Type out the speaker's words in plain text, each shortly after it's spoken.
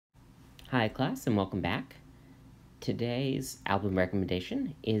Hi class and welcome back. Today's album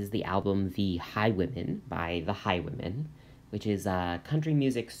recommendation is the album The Highwomen by The Highwomen, which is a country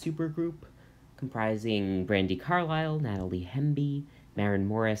music supergroup comprising Brandi Carlile, Natalie Hemby, Maren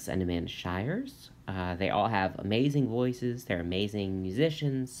Morris, and Amanda Shires. They all have amazing voices, they're amazing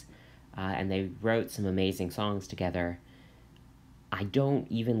musicians, and they wrote some amazing songs together. I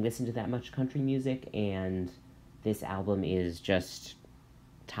don't even listen to that much country music, and this album is just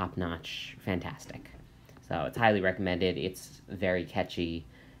top-notch, fantastic. So it's highly recommended. It's very catchy,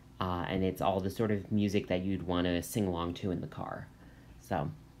 and it's all the sort of music that you'd want to sing along to in the car. So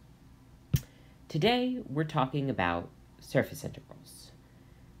today we're talking about surface integrals.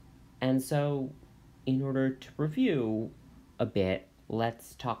 And so in order to review a bit,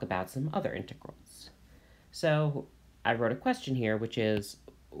 let's talk about some other integrals. So I wrote a question here, which is,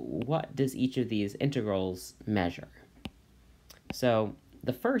 what does each of these integrals measure? So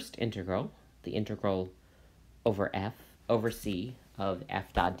the first integral, the integral over f over c of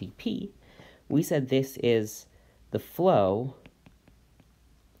f dot dp, we said this is the flow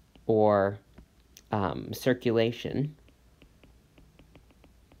or circulation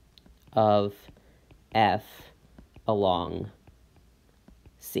of f along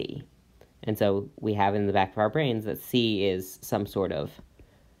c. And so we have in the back of our brains that c is some sort of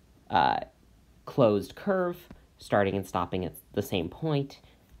closed curve starting and stopping at the same point,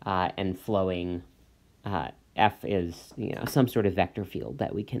 and flowing, f is, some sort of vector field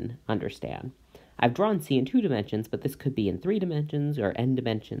that we can understand. I've drawn c in 2 dimensions, but this could be in 3 dimensions or n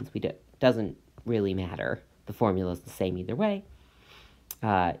dimensions. Doesn't really matter. The formula is the same either way.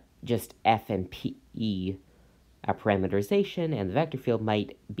 Just f and p are parameterization, and the vector field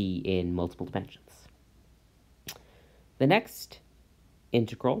might be in multiple dimensions. The next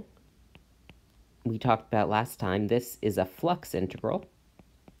integral we talked about last time, this is a flux integral.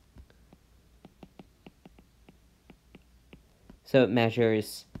 So it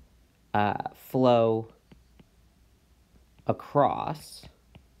measures flow across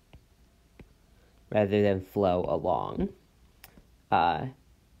rather than flow along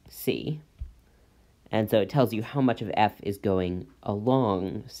C. And so it tells you how much of F is going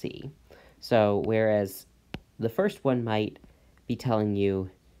along C. So whereas the first one might be telling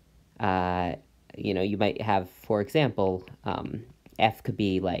you, you might have, for example, F could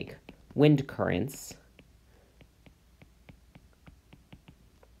be like wind currents.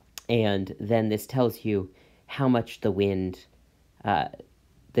 And then this tells you how much the wind,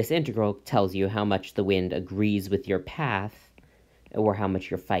 this integral tells you how much the wind agrees with your path or how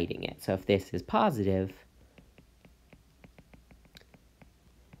much you're fighting it. So if this is positive,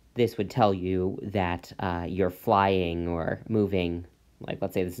 this would tell you that you're flying or moving. Like,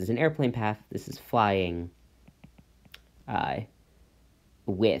 let's say this is an airplane path, this is flying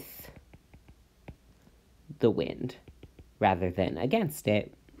with the wind rather than against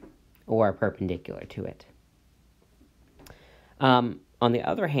it or perpendicular to it. On the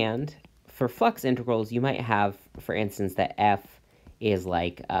other hand, for flux integrals, you might have, for instance, that F is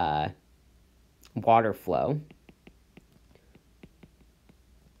like water flow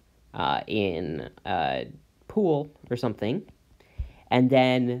in a pool or something. And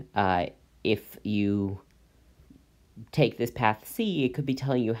then if you take this path C, it could be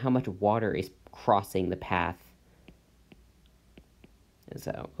telling you how much water is crossing the path. And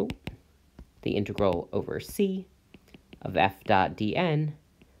so the integral over C of f dot dn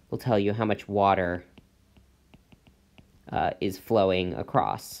will tell you how much water is flowing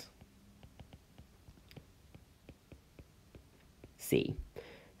across C.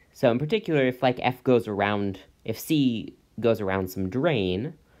 So in particular, if if C goes around some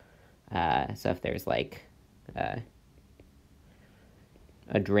drain, so if there's like a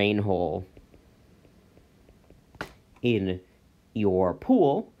drain hole in your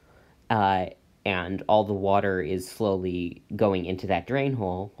pool, and all the water is slowly going into that drain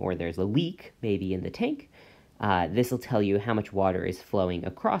hole, or there's a leak maybe in the tank, this will tell you how much water is flowing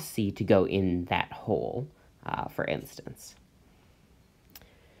across C to go in that hole, for instance.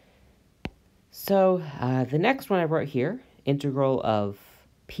 So the next one I wrote here, integral of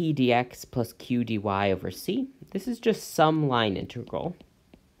p dx plus q dy over C. This is just some line integral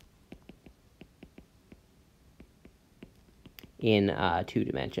in 2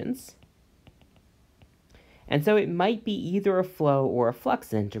 dimensions. And so it might be either a flow or a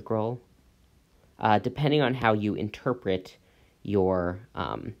flux integral, depending on how you interpret your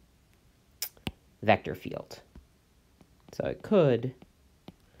vector field. So it could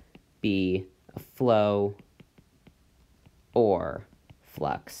be a flow or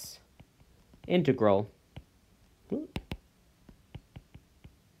flux integral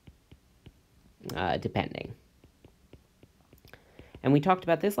depending. And we talked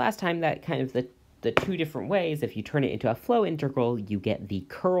about this last time, that kind of the two different ways. If you turn it into a flow integral, you get the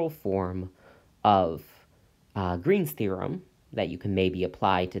curl form of Green's theorem that you can maybe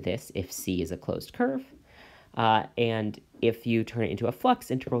apply to this if C is a closed curve. And if you turn it into a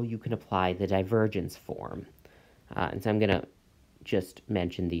flux integral, you can apply the divergence form. And so I'm going to just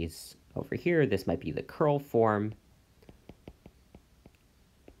mention these over here. This might be the curl form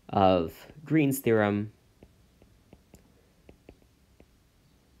of Green's theorem,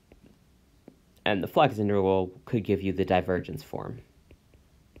 and the flux integral could give you the divergence form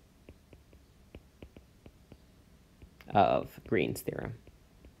of Green's theorem.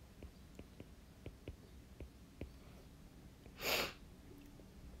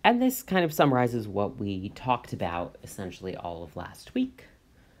 And this kind of summarizes what we talked about essentially all of last week,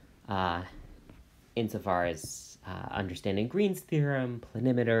 insofar as understanding Green's theorem,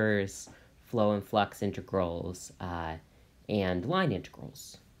 planimeters, flow and flux integrals, and line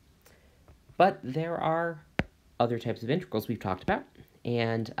integrals. But there are other types of integrals we've talked about,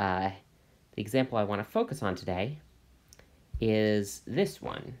 and the example I want to focus on today is this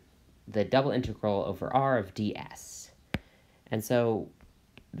one, the double integral over R of ds. And so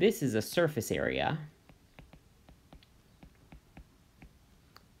this is a surface area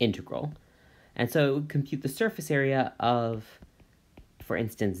integral. And so compute the surface area of, for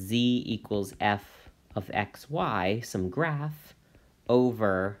instance, z equals f of xy, some graph,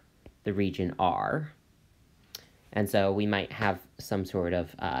 over the region R. And so we might have some sort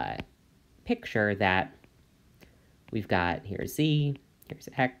of picture that we've got, here's z, here's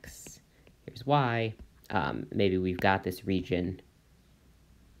x, here's y. Maybe we've got this region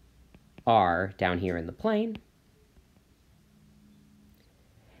R down here in the plane.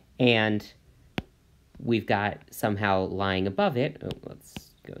 And we've got somehow lying above it,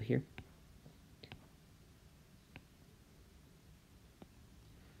 let's go here.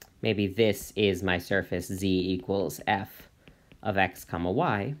 Maybe this is my surface z equals f of x comma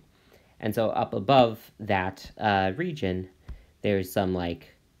y. And so up above that region, there's some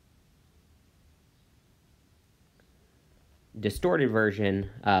like distorted version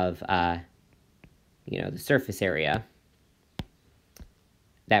of the surface area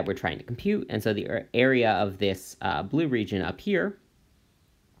that we're trying to compute. And so the area of this blue region up here,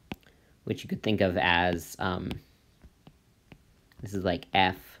 which you could think of as, this is like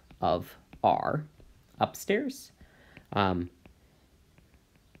f of R upstairs. And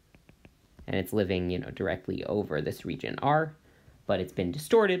it's living, directly over this region R, but it's been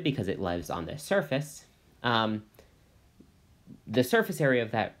distorted because it lives on this surface. The surface area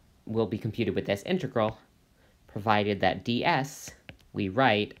of that will be computed with this integral, provided that ds we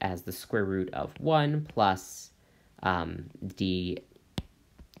write as the square root of 1 plus df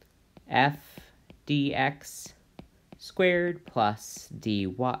dx squared plus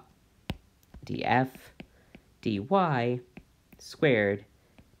df dy squared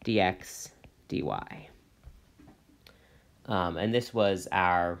dx dy. And this was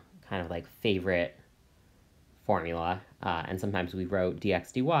our kind of like favorite formula, and sometimes we wrote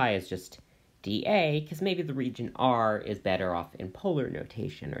dx dy as just dA, because maybe the region R is better off in polar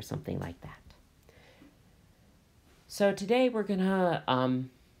notation or something like that. So today we're gonna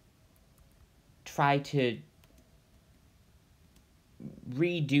try to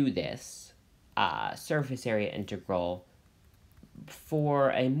redo this surface area integral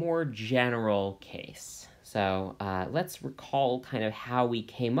for a more general case. So let's recall kind of how we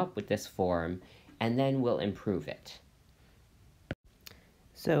came up with this form, and then we'll improve it.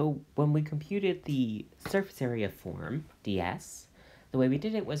 So when we computed the surface area form, ds, the way we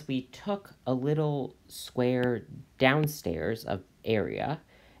did it was we took a little square downstairs of area,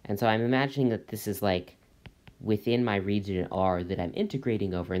 and so I'm imagining that this is like within my region R that I'm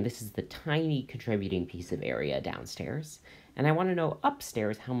integrating over, and this is the tiny contributing piece of area downstairs, and I want to know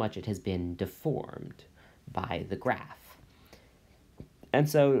upstairs how much it has been deformed by the graph. And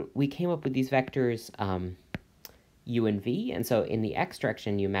so we came up with these vectors u and v, and so in the x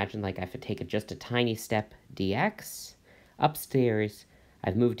direction, you imagine like I have to take just a tiny step dx. Upstairs,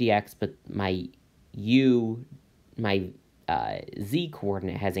 I've moved dx, but my z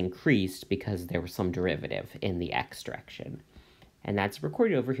coordinate has increased because there was some derivative in the x direction. And that's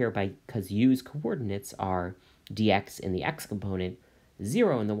recorded over here because u's coordinates are dx in the x component,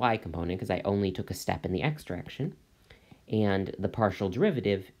 0 in the y component, because I only took a step in the x direction, and the partial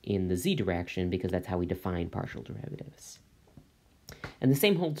derivative in the z direction, because that's how we define partial derivatives. And the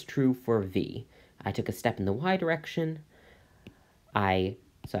same holds true for v. I took a step in the y direction,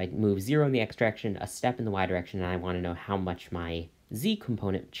 so I move 0 in the x direction, a step in the y direction, and I want to know how much my z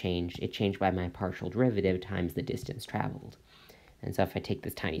component changed, it changed by my partial derivative times the distance traveled. And so if I take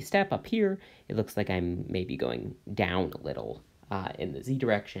this tiny step up here, it looks like I'm maybe going down a little in the z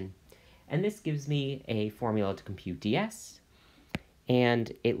direction. And this gives me a formula to compute ds.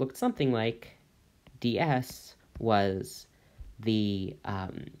 And it looked something like ds was the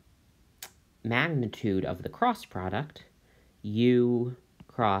magnitude of the cross product, u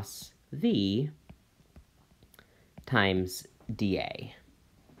cross v, times dA.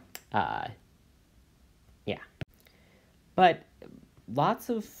 Yeah. But lots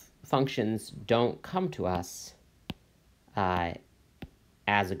of functions don't come to us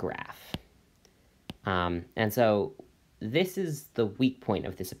as a graph. And so this is the weak point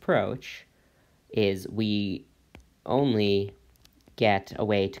of this approach, is we only get a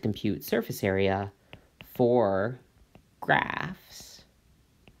way to compute surface area for graphs.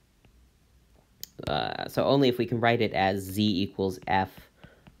 So only if we can write it as z equals f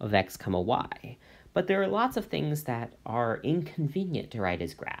of x comma y. But there are lots of things that are inconvenient to write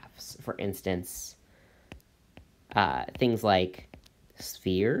as graphs. For instance, things like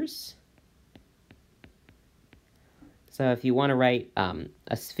spheres. So if you want to write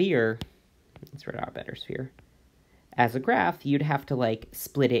a sphere, let's write out a better sphere, as a graph, you'd have to like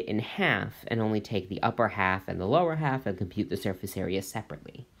split it in half and only take the upper half and the lower half and compute the surface area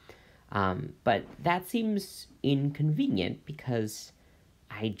separately. But that seems inconvenient because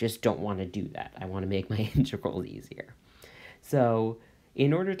I just don't want to do that. I want to make my integrals easier. So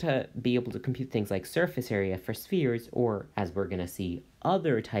in order to be able to compute things like surface area for spheres, or as we're going to see,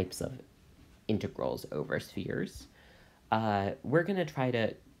 other types of integrals over spheres, we're going to try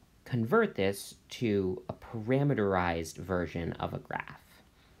to convert this to a parameterized version of a graph.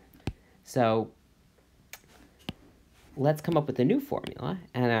 So let's come up with a new formula,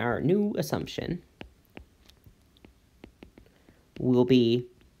 and our new assumption will be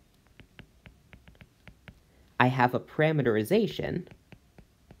I have a parameterization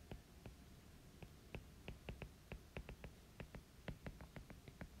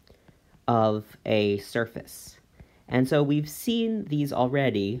of a surface. And so we've seen these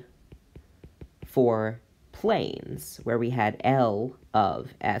already for planes, where we had L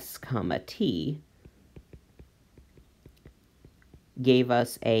of s comma t gave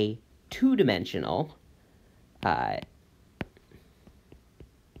us a two-dimensional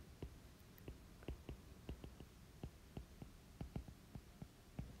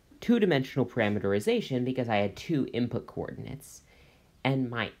parameterization because I had two input coordinates, and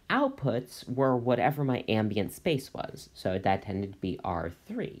my outputs were whatever my ambient space was, so that tended to be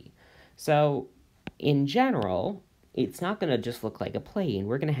R3. So in general, it's not going to just look like a plane.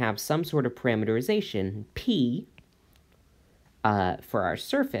 We're going to have some sort of parameterization, P, for our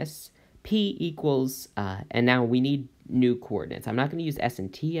surface. P equals, and now we need new coordinates. I'm not going to use S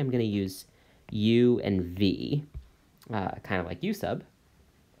and T, I'm going to use U and V, kind of like U sub.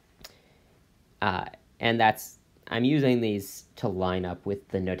 And that's, I'm using these to line up with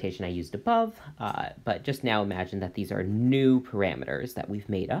the notation I used above, but just now imagine that these are new parameters that we've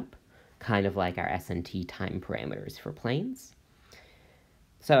made up, kind of like our S and T time parameters for planes.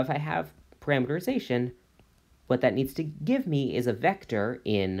 So if I have parameterization, what that needs to give me is a vector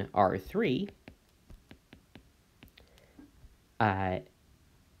in R3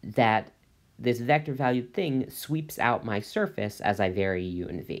 that this vector valued thing sweeps out my surface as I vary U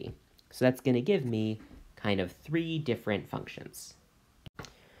and V. So that's going to give me kind of three different functions.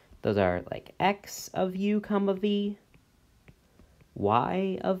 Those are like x of u comma v,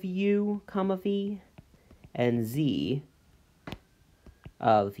 y of u comma v, and z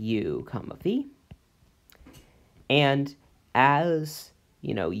of u comma v. And as,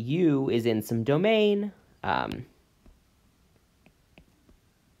 you know, u is in some domain,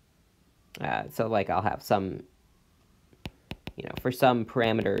 so like I'll have some, you know, for some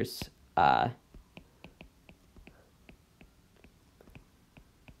parameters,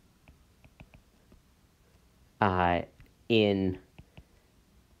 in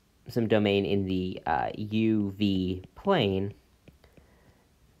some domain in the UV plane,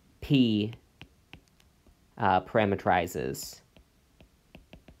 P parameterizes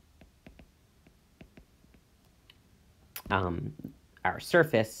our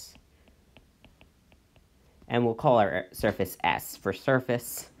surface, and we'll call our surface S for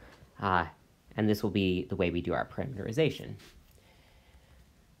surface, and this will be the way we do our parameterization.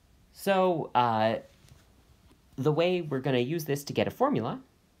 So the way we're going to use this to get a formula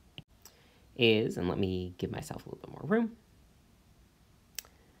is, and let me give myself a little bit more room,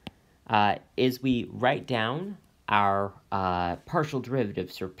 is we write down our partial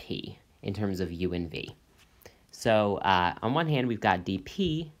derivatives for P in terms of U and V. So on one hand, we've got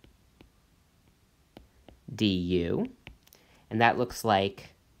dp du, and that looks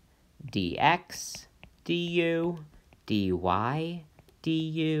like dx du, dy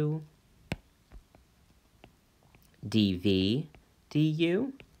du, dv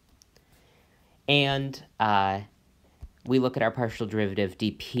du, and we look at our partial derivative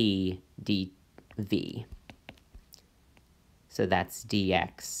dp dv. So that's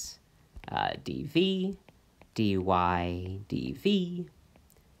dx dv, dy dv,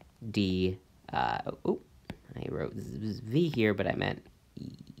 I wrote v here, but I meant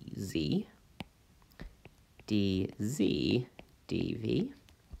z, dz dv.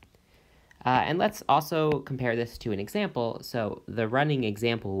 And let's also compare this to an example. So the running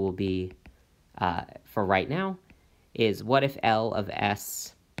example will be, for right now, is what if L of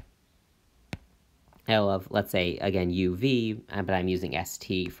S, L of, let's say, again, UV, but I'm using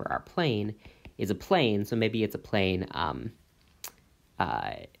ST for our plane, is a plane. So maybe it's a plane,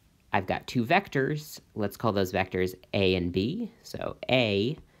 I've got two vectors. Let's call those vectors A and B. So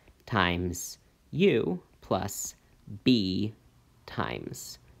A times U plus B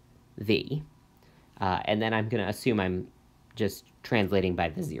times V. And then I'm going to assume I'm just translating by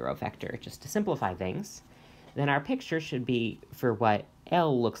the zero vector just to simplify things. Then our picture should be, for what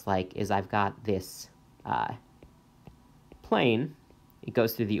L looks like, is I've got this plane. It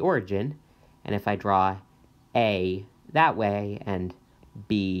goes through the origin. And if I draw A that way and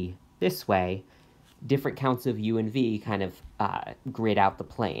B this way, different counts of U and V kind of grid out the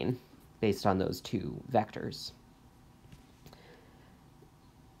plane based on those two vectors.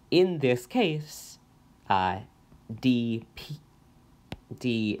 In this case, dl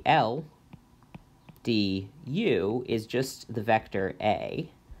du is just the vector A,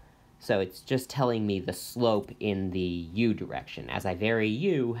 so it's just telling me the slope in the u direction. As I vary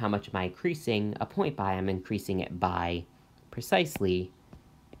u, how much am I increasing a point by? I'm increasing it by precisely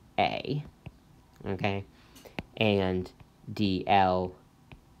A, okay? And dl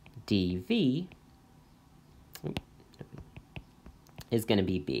dv is going to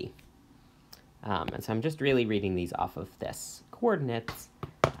be B. And so I'm just really reading these off of this coordinates,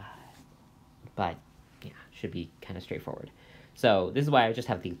 but yeah, should be kind of straightforward. So this is why I just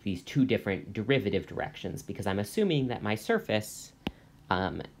have these two different derivative directions, because I'm assuming that my surface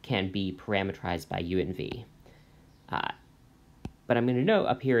can be parameterized by U and V. But I'm going to note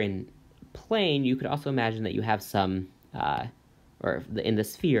up here in plane, you could also imagine that you have some, or in the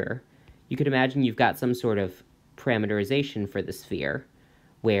sphere, you could imagine you've got some sort of parameterization for the sphere,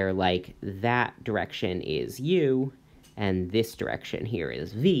 where like that direction is U, and this direction here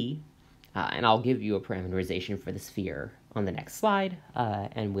is V, and I'll give you a parameterization for the sphere on the next slide,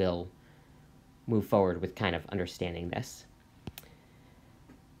 and we'll move forward with kind of understanding this.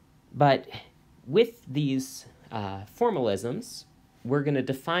 But with these formalisms, we're going to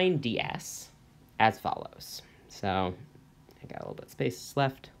define ds as follows. So I got a little bit of space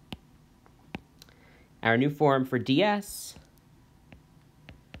left. Our new form for ds,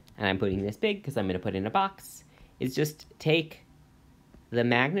 and I'm putting this big because I'm going to put it in a box, is just take the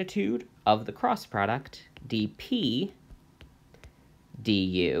magnitude of the cross product, dp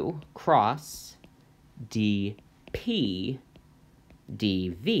du cross dp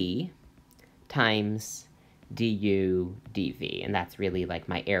dv times du dv, and that's really like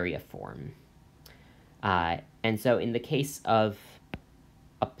my area form. And so in the case of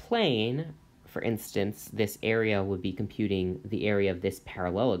a plane, for instance, this area would be computing the area of this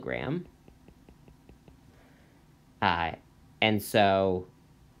parallelogram. And so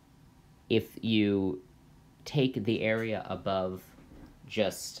if you take the area above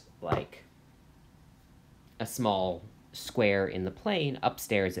just like a small square in the plane,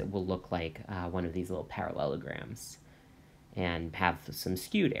 upstairs it will look like one of these little parallelograms and have some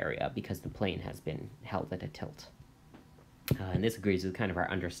skewed area because the plane has been held at a tilt. And this agrees with kind of our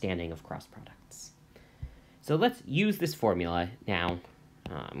understanding of cross products. So let's use this formula now.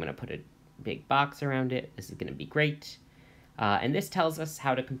 I'm going to put a big box around it. This is going to be great. And this tells us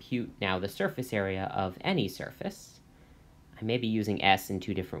how to compute now the surface area of any surface. I may be using S in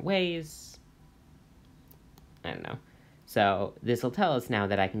two different ways. I don't know. So this will tell us now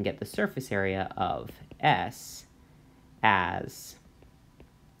that I can get the surface area of S as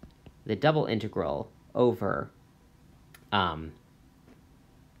the double integral over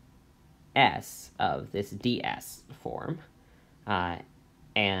S of this ds form.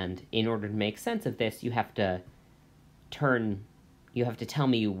 And in order to make sense of this, you have to tell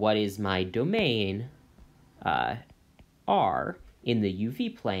me what is my domain, R, in the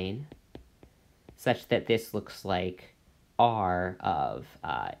UV plane, such that this looks like R of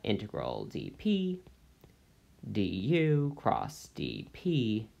integral dp du cross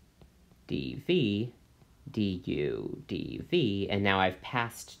dp dv du dv, and now I've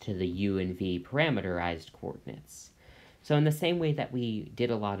passed to the u and v parameterized coordinates. So in the same way that we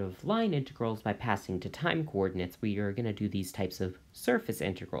did a lot of line integrals by passing to time coordinates, we are going to do these types of surface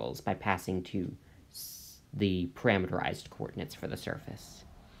integrals by passing to the parameterized coordinates for the surface.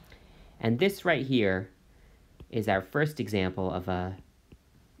 And this right here is our first example of a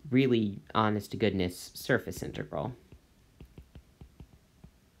really honest-to-goodness surface integral.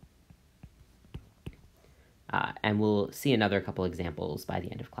 And we'll see another couple examples by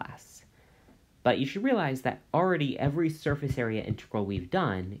the end of class. But you should realize that already every surface area integral we've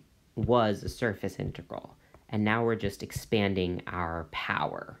done was a surface integral, and now we're just expanding our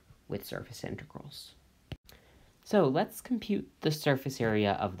power with surface integrals. So let's compute the surface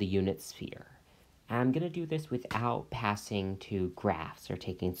area of the unit sphere. I'm going to do this without passing to graphs or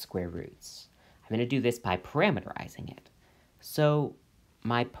taking square roots. I'm going to do this by parameterizing it. So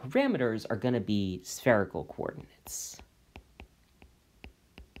my parameters are going to be spherical coordinates.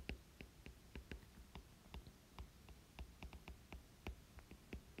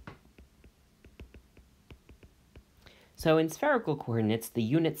 So in spherical coordinates, the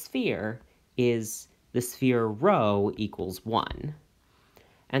unit sphere is the sphere rho equals 1.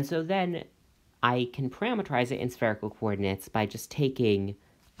 And so then I can parameterize it in spherical coordinates by just taking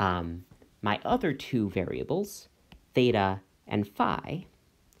my other two variables, theta and phi.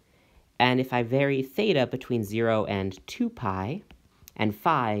 And if I vary theta between 0 and 2 pi, and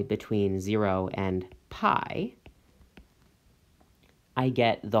phi between 0 and pi, I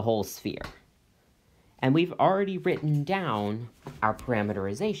get the whole sphere. And we've already written down our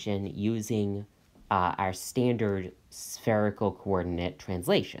parameterization using our standard spherical coordinate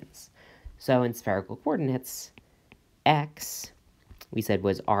translations. So in spherical coordinates, x, we said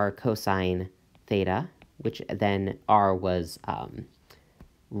was r cosine theta, which then r was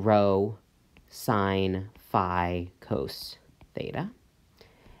rho sine phi cos theta.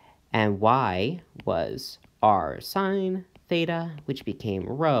 And y was r sine theta, which became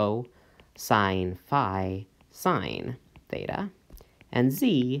rho sine phi sine theta. And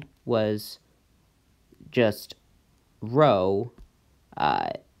z was just rho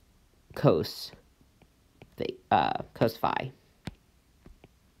cos phi.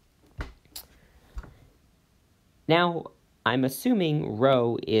 Now, I'm assuming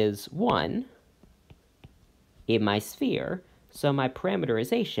rho is 1 in my sphere, so my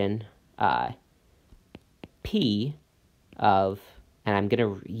parameterization, p of, and I'm going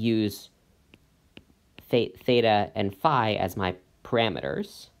to use theta and phi as my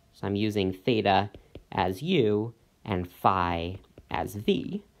parameters. So I'm using theta as u and phi as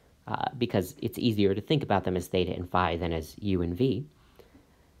v, because it's easier to think about them as theta and phi than as u and v,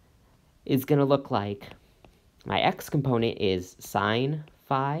 is going to look like my x component is sine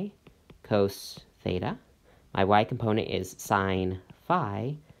phi cos theta. My y component is sine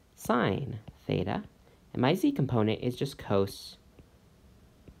phi sine theta. And my z component is just cos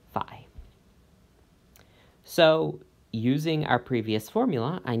phi. So using our previous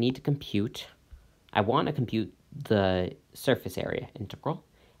formula, I want to compute the surface area integral.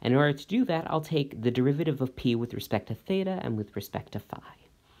 And in order to do that, I'll take the derivative of p with respect to theta and with respect to phi.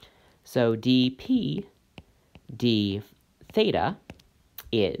 So dp d theta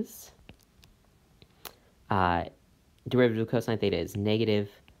is, derivative of cosine theta is negative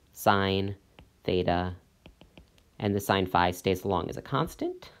sine theta, and the sine phi stays along as a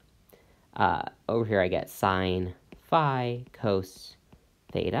constant. Over here I get sine phi cos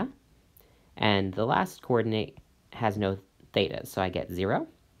theta, and the last coordinate has no theta, so I get 0.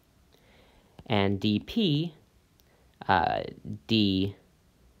 And dp d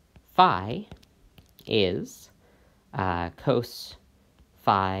phi is cos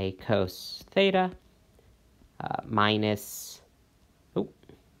phi cos theta minus,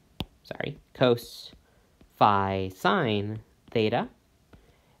 cos phi sine theta,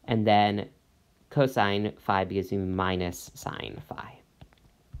 and then cosine phi gives me minus sine phi.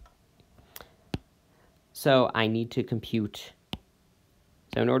 So I need to compute,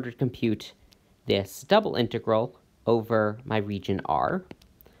 so in order to compute this double integral over my region R,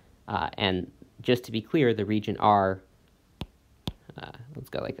 and just to be clear, the region R, let's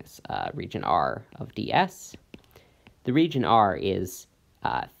go like this, region R of ds. The region R is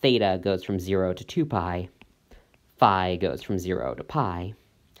theta goes from 0 to 2 pi, phi goes from 0 to pi,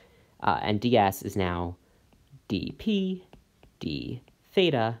 and ds is now dp d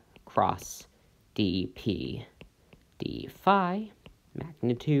theta cross dp d phi,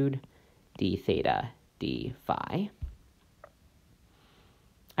 magnitude d theta d phi.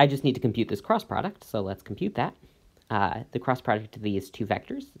 I just need to compute this cross product, so let's compute that. The cross product of these two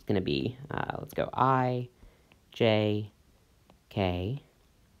vectors is going to be, let's go I, j, k,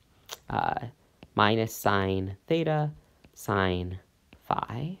 minus sine theta, sine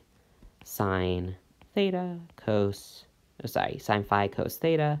phi, sine theta, sine phi cos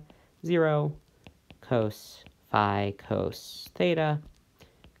theta, 0, cos phi cos theta,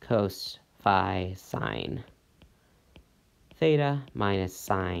 cos phi sine theta minus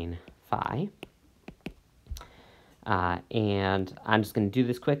sine phi. And I'm just going to do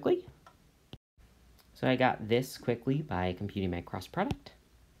this quickly. So I got this quickly by computing my cross product.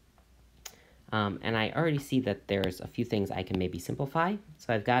 And I already see that there's a few things I can maybe simplify.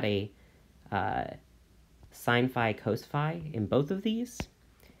 So I've got a sine phi cos phi in both of these,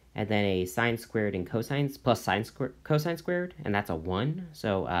 and then a sine squared and cosine plus cosine squared, and that's a 1.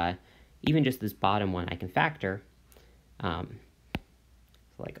 So even just this bottom one I can factor. So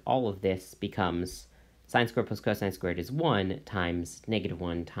like all of this becomes sine squared plus cosine squared is 1 times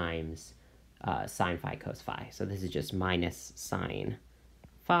 -1 times sine phi cos phi. So this is just minus sine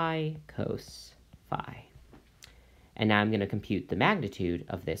phi cos phi. And now I'm going to compute the magnitude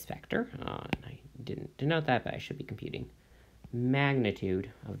of this vector. I didn't denote that, but I should be computing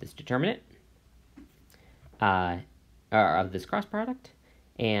magnitude of this determinant, or of this cross product.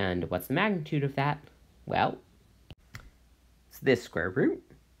 And what's the magnitude of that? Well, it's this square root.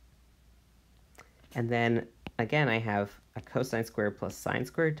 And then, again, I have a cosine squared plus sine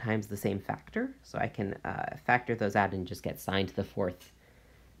squared times the same factor. So I can factor those out and just get sine to the 4th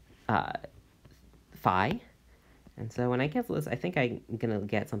phi. And so when I cancel this, I think I'm going to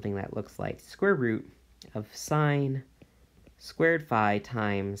get something that looks like square root of sine squared phi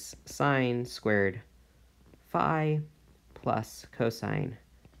times sine squared phi plus cosine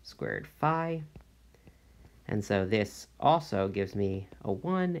squared phi. And so this also gives me a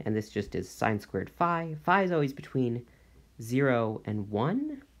 1, and this just is sine squared phi. Phi is always between 0 and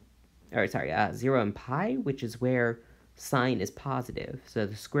 1, or sorry, 0 and pi, which is where sine is positive. So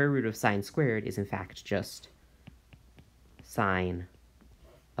the square root of sine squared is in fact just sine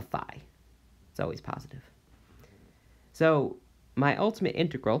of phi. It's always positive. So my ultimate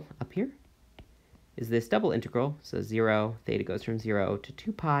integral up here is this double integral. So 0, theta goes from 0 to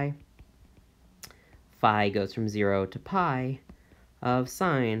 2 pi. Phi goes from 0 to pi of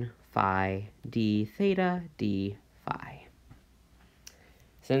sine phi d theta d phi.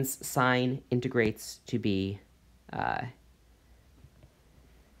 Since sine integrates to be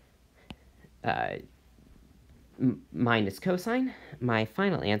minus cosine, my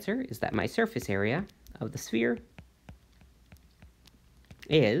final answer is that my surface area of the sphere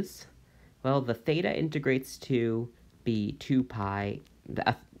is, well, the theta integrates to be 2 pi,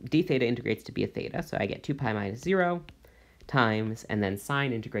 the d theta integrates to be a theta, so I get 2 pi minus 0 times, and then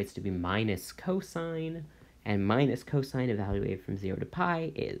sine integrates to be minus cosine, and minus cosine evaluated from 0 to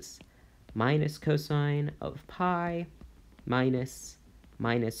pi is minus cosine of pi minus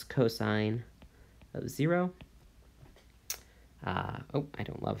cosine of 0. Oh, I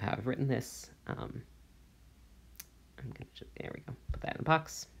don't love how I've written this. I'm gonna just, there we go, put that in a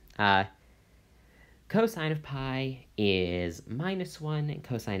box. Cosine of pi is -1, and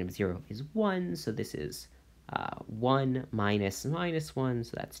cosine of 0 is 1, so this is 1 minus -1,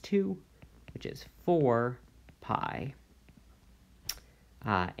 so that's 2, which is 4 pi.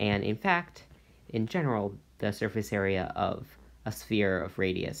 And in fact, in general, the surface area of a sphere of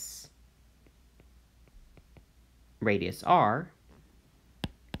radius r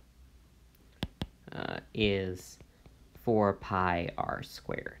is 4 pi r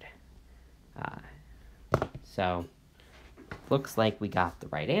squared. So looks like we got the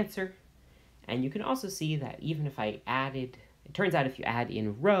right answer. And you can also see that even if I added, it turns out if you add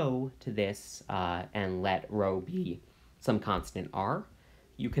in rho to this and let rho be some constant r,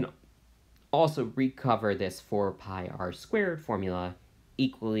 you can also recover this 4 pi r squared formula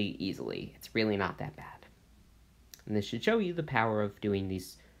equally easily. It's really not that bad. And this should show you the power of doing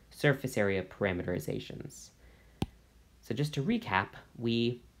these surface area parameterizations. So just to recap,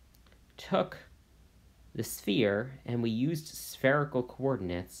 we took the sphere and we used spherical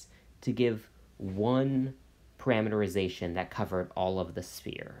coordinates to give one parameterization that covered all of the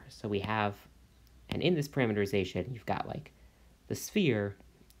sphere. So we have, and in this parameterization, you've got like the sphere,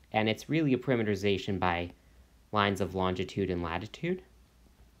 and it's really a parameterization by lines of longitude and latitude.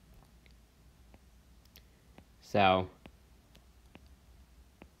 So,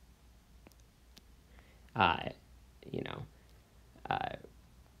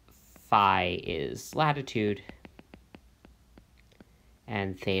 phi is latitude,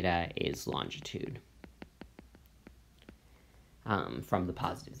 and theta is longitude. from the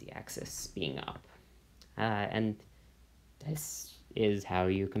positive z-axis being up. And this is how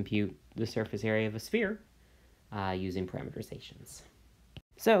you compute the surface area of a sphere using parameterizations.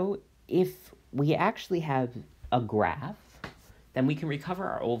 So if we actually have a graph, then we can recover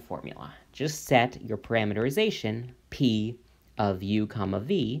our old formula. Just set your parameterization, P of u comma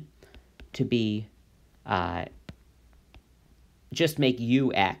v, to be, just make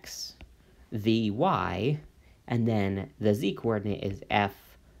u x, v y, and then the z-coordinate is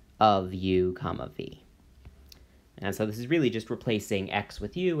f of u comma v. And so this is really just replacing x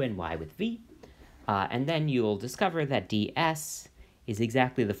with u and y with v. And then you'll discover that ds is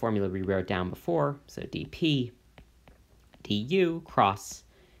exactly the formula we wrote down before. So dp du cross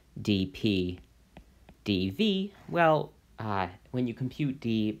dp dv. Well, when you compute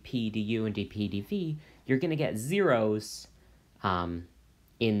dp du and dp dv, you're going to get zeros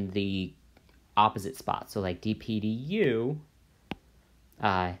in the opposite spot. So like dp du,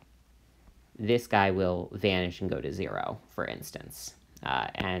 this guy will vanish and go to 0, for instance.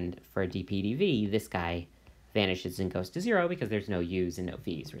 And for dp dv, this guy vanishes and goes to 0 because there's no u's and no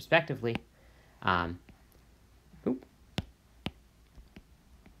v's, respectively. And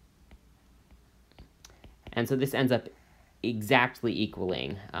so this ends up exactly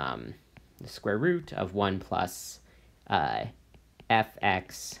equaling the square root of 1 plus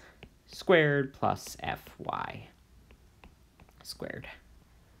fx squared plus fy squared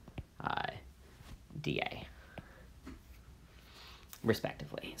dA,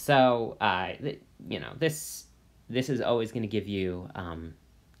 respectively. So, this is always going to give you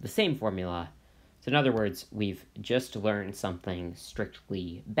the same formula. So in other words, we've just learned something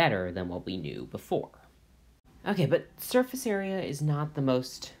strictly better than what we knew before. Okay, but surface area is not the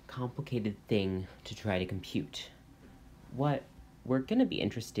most complicated thing to try to compute. What we're going to be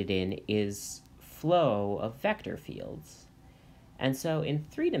interested in is flow of vector fields. And so in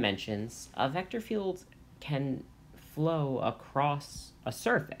 3 dimensions, a vector field can flow across a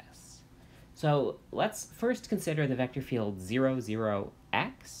surface. So let's first consider the vector field 0, 0,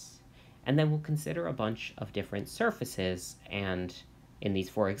 x, and then we'll consider a bunch of different surfaces and in these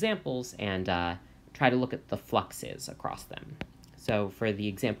 4 examples and try to look at the fluxes across them. So for the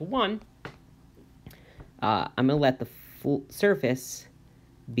example 1, I'm going to let the surface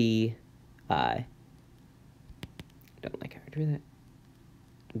be, don't like how I drew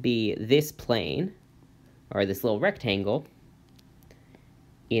that, be this plane, or this little rectangle,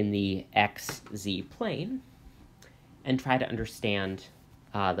 in the xz plane, and try to understand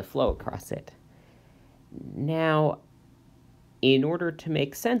the flow across it. Now, in order to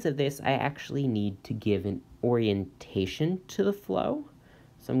make sense of this, I actually need to give an orientation to the flow.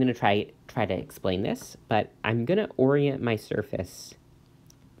 So I'm going to try to explain this, but I'm going to orient my surface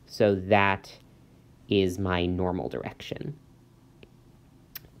so that is my normal direction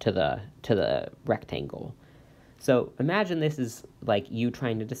to the rectangle. So imagine this is like you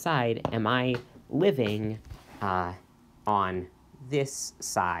trying to decide, am I living on this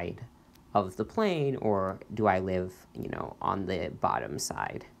side of the plane, or do I live, on the bottom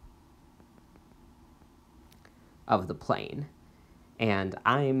side of the plane? And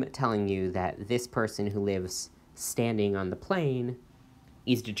I'm telling you that this person who lives standing on the plane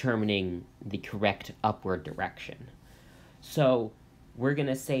is determining the correct upward direction. So we're going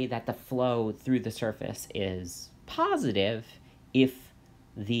to say that the flow through the surface is positive if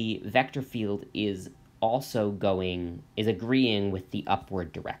the vector field is agreeing with the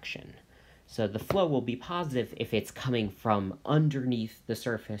upward direction. So the flow will be positive if it's coming from underneath the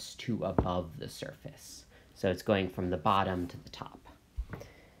surface to above the surface. So it's going from the bottom to the top.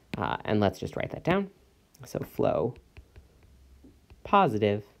 And let's just write that down. So flow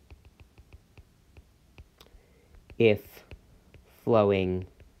positive if flowing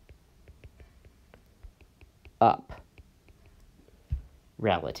up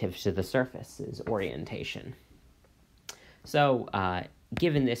relative to the surface's orientation. So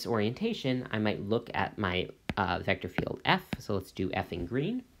given this orientation, I might look at my vector field f. So let's do f in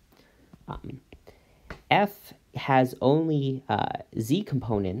green. F has only z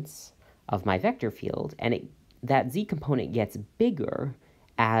components of my vector field, and that z component gets bigger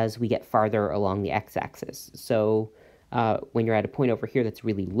as we get farther along the x-axis. So when you're at a point over here that's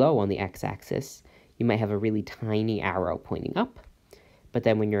really low on the x-axis, you might have a really tiny arrow pointing up. But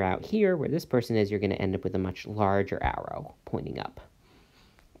then when you're out here, where this person is, you're going to end up with a much larger arrow pointing up.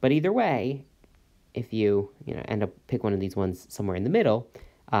 But either way, if you end up pick one of these ones somewhere in the middle,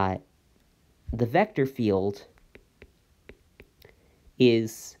 the vector field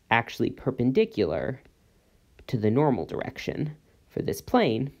is actually perpendicular to the normal direction for this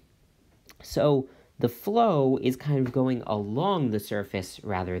plane. So the flow is kind of going along the surface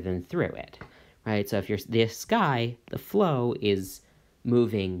rather than through it, right? So if you're this guy, the flow is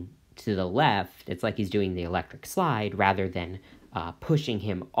moving to the left. It's like he's doing the electric slide rather than pushing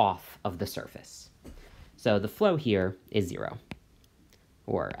him off of the surface. So the flow here is 0.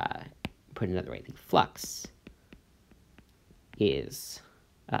 Or put another way, the flux is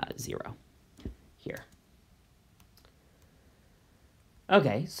 0 here.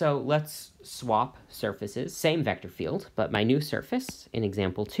 Okay, so let's swap surfaces. Same vector field, but my new surface in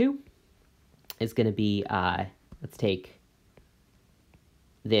example 2 is going to be, let's take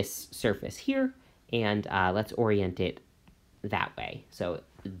this surface here, and let's orient it that way. So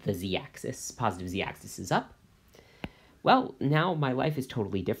the z-axis, positive z-axis is up. Well, now my life is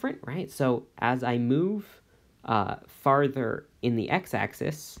totally different, right? So as I move farther in the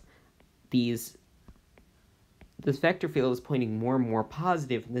x-axis, this vector field is pointing more and more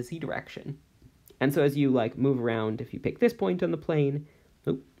positive in the z direction. And so as you move around, if you pick this point on the plane,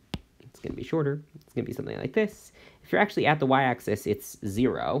 it's going to be shorter. It's going to be something like this. If you're actually at the y-axis, it's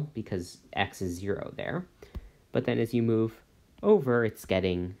 0 because x is 0 there. But then as you move over, it's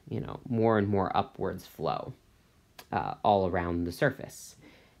getting, more and more upwards flow all around the surface.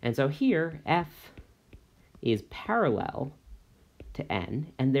 And so here, F is parallel to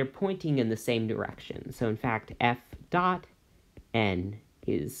N, and they're pointing in the same direction. So in fact, F dot N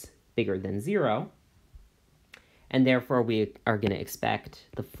is bigger than 0, and therefore we are going to expect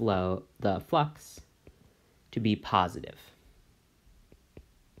the flux to be positive.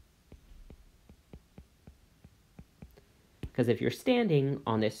 Because if you're standing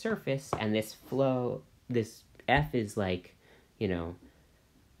on this surface and this F is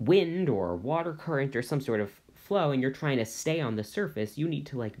wind or water current or some sort of flow, and you're trying to stay on the surface, you need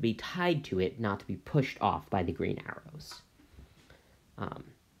to be tied to it, not to be pushed off by the green arrows.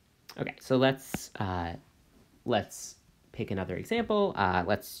 Okay, so let's pick another example.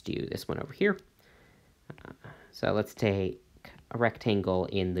 Let's do this one over here. So let's take a rectangle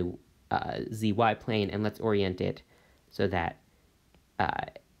in the ZY plane, and let's orient it so that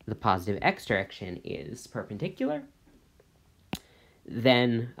the positive x direction is perpendicular.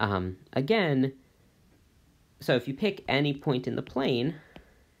 Then, again, so if you pick any point in the plane,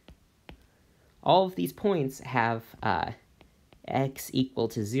 all of these points have x equal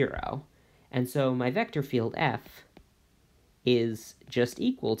to 0. And so my vector field F is just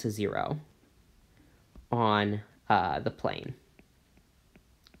equal to 0 on the plane.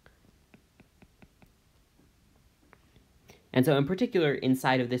 And so in particular,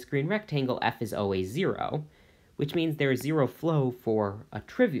 inside of this green rectangle, F is always 0, which means there is 0 flow for a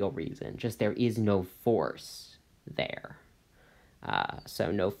trivial reason, just there is no force there.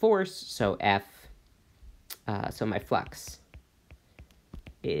 So no force, so so my flux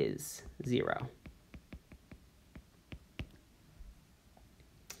is 0.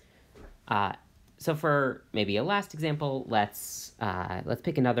 So for maybe a last example, let's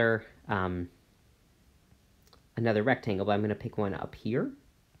pick another rectangle, but I'm going to pick one up here.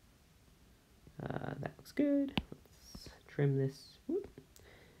 That looks good. Let's trim this.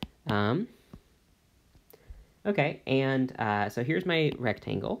 Okay, and so here's my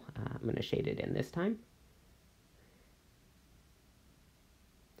rectangle. I'm going to shade it in this time.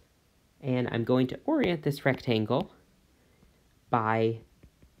 And I'm going to orient this rectangle by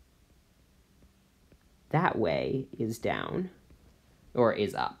that way is down, or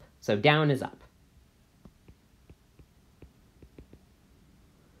is up. So down is up.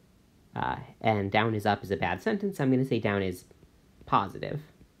 And down is up is a bad sentence. I'm going to say down is positive.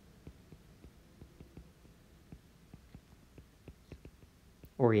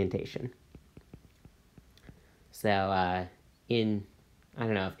 Orientation. So I don't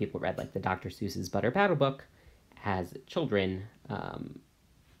know if people read the Dr. Seuss's Butter Battle book as children,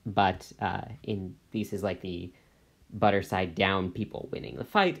 but this is the butter side down people winning the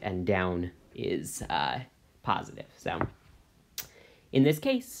fight, and down is positive. So in this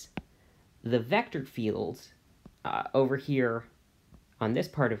case, the vector field over here on this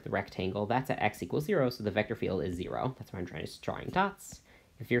part of the rectangle, that's at x equals 0, so the vector field is 0. That's why I'm drawing dots.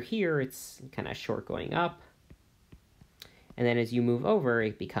 If you're here, it's kind of short going up. And then as you move over,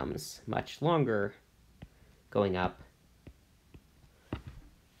 it becomes much longer going up.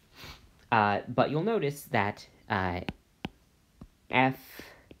 But you'll notice that F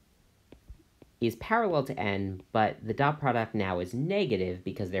is parallel to N, but the dot product now is negative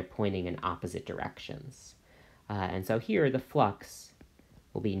because they're pointing in opposite directions. And so here, the flux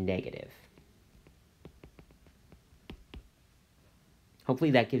will be negative.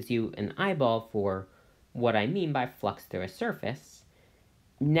 Hopefully that gives you an eyeball for what I mean by flux through a surface.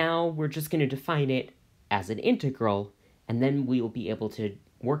 now we're just going to define it as an integral, and then we will be able to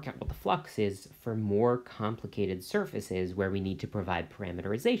work out what the flux is for more complicated surfaces where we need to provide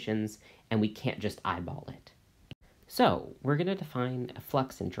parameterizations, and we can't just eyeball it. So we're going to define a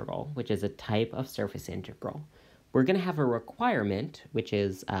flux integral, which is a type of surface integral. We're going to have a requirement, which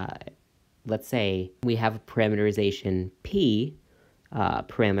is, let's say we have a parameterization P,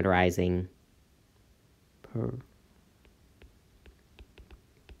 parameterizing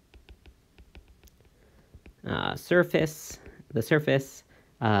the surface,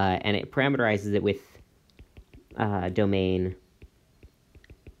 and it parameterizes it with domain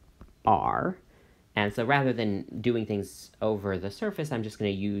R. And so rather than doing things over the surface, I'm just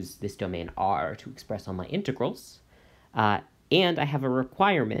going to use this domain R to express all my integrals. And I have a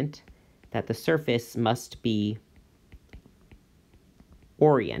requirement that the surface must be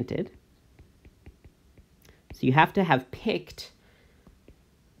oriented. So you have to have picked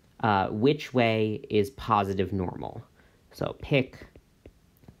which way is positive normal. So pick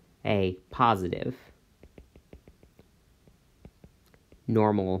a positive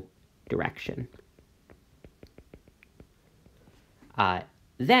normal direction.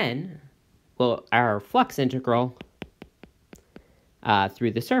 Then, well, our flux integral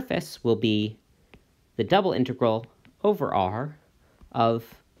through the surface will be the double integral over R of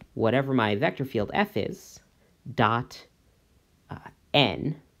whatever my vector field F is, dot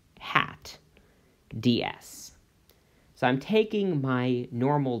n hat ds. So I'm taking my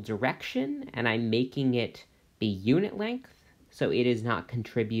normal direction and I'm making it be unit length, so it is not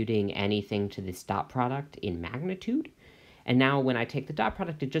contributing anything to this dot product in magnitude. And now when I take the dot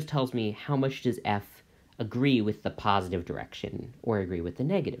product, it just tells me how much does F agree with the positive direction or agree with the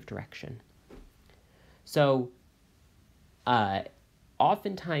negative direction. So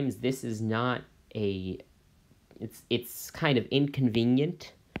oftentimes this is not it's kind of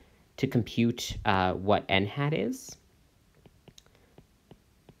inconvenient to compute what n hat is.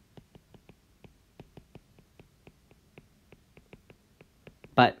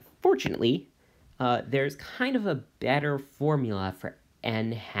 But fortunately, there's kind of a better formula for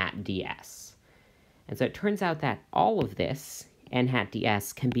n hat ds. And so it turns out that all of this, n hat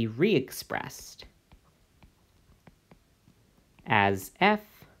ds, can be re-expressed as f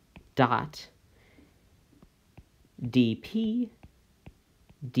dot dp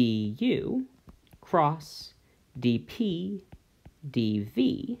du cross dp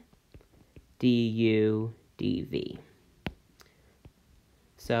dv du dv.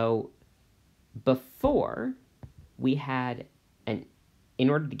 So before, we had in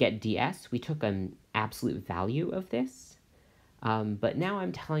order to get ds, we took an absolute value of this. But now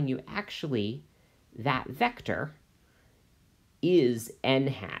I'm telling you, actually, that vector is n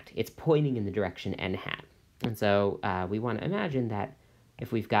hat. It's pointing in the direction n hat. And so we want to imagine that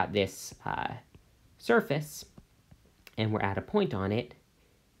if we've got this surface and we're at a point on it,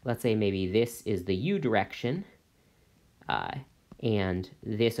 let's say maybe this is the u direction, and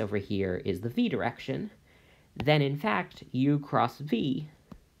this over here is the v direction, then in fact u cross v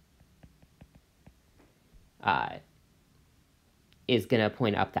is going to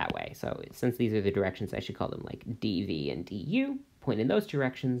point up that way. So since these are the directions, I should call them like dv and du, point in those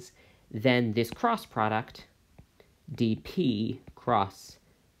directions. Then this cross product, dp cross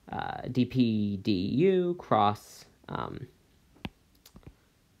dp du cross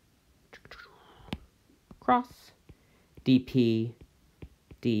cross dp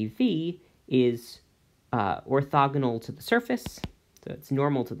dv is orthogonal to the surface, so it's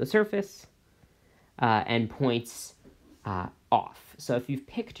normal to the surface, and points off. So if you've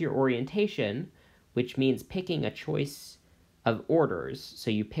picked your orientation, which means picking a choice of orders,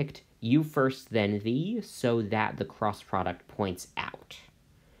 so you picked u first, then v, so that the cross product points out.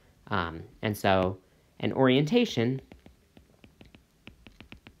 And so an orientation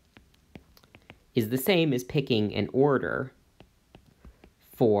is the same as picking an order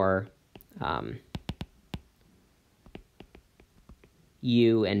for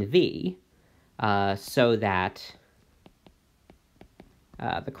u and v, so that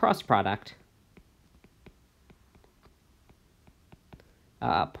the cross product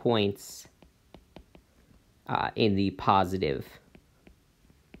points in the positive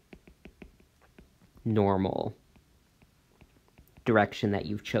normal direction that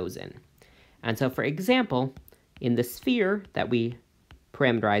you've chosen. And so, for example, in the sphere that we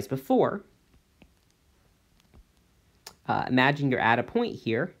parameterized before, imagine you're at a point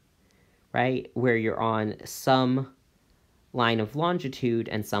here, right, where you're on some line of longitude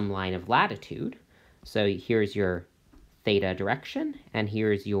and some line of latitude. So here's your theta direction, and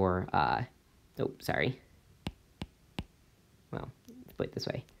here's your, both put it this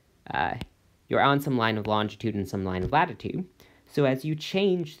way. You're on some line of longitude and some line of latitude. So as you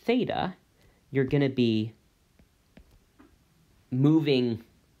change theta, you're going to be moving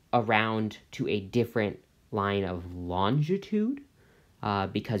around to a different line of longitude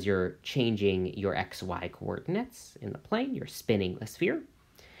because you're changing your xy coordinates in the plane. You're spinning the sphere.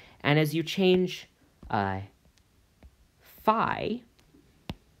 And as you change phi,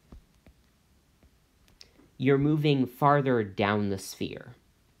 you're moving farther down the sphere.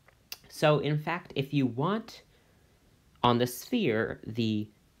 So in fact, if you want on the sphere, the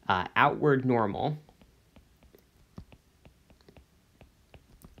outward normal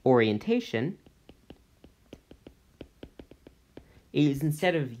orientation is,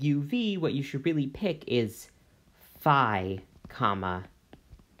 instead of UV, what you should really pick is phi comma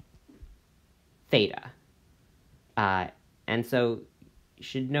theta. And so you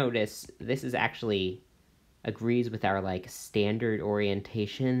should notice this is actually agrees with our like standard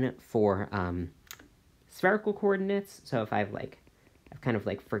orientation for spherical coordinates. So if I've kind of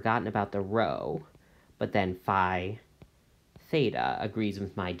like forgotten about the rho, but then phi theta agrees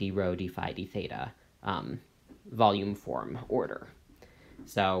with my d rho, d phi, d theta volume form order.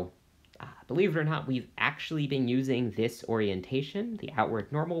 So believe it or not, we've actually been using this orientation, the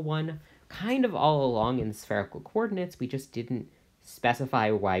outward normal one, kind of all along in spherical coordinates. We just didn't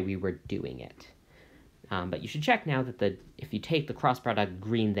specify why we were doing it. But you should check now that if you take the cross product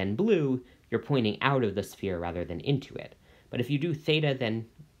green then blue, you're pointing out of the sphere rather than into it. But if you do theta then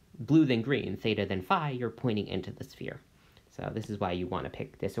blue then green, theta then phi, you're pointing into the sphere. So this is why you want to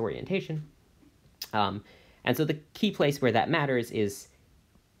pick this orientation. And so the key place where that matters is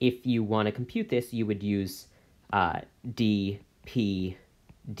if you want to compute this, you would use d p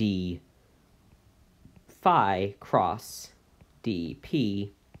d phi cross d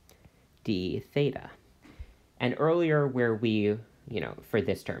p d theta. And earlier where we, for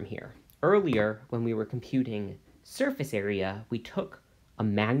this term here, earlier when we were computing surface area, we took a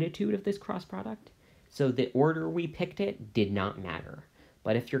magnitude of this cross product, so the order we picked it did not matter.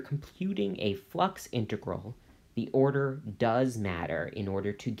 But if you're computing a flux integral, the order does matter in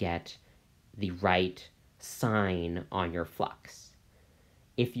order to get the right sign on your flux.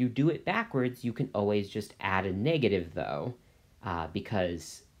 If you do it backwards, you can always just add a negative, though,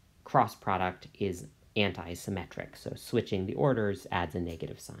 because cross product is anti-symmetric, so switching the orders adds a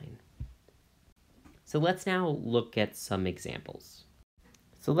negative sign. So let's now look at some examples.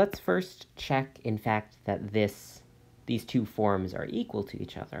 So let's first check, in fact, that these two forms are equal to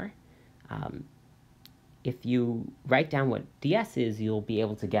each other. If you write down what ds is, you'll be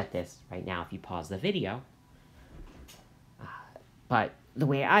able to get this right now if you pause the video. But the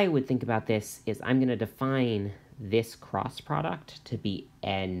way I would think about this is I'm going to define this cross product to be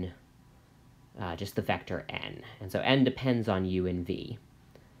n, just the vector n. And so n depends on u and v.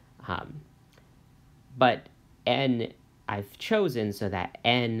 But n I've chosen so that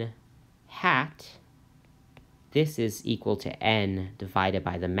n hat, this is equal to n divided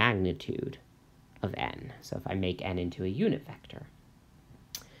by the magnitude of n. So if I make n into a unit vector.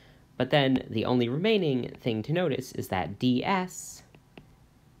 But then the only remaining thing to notice is that ds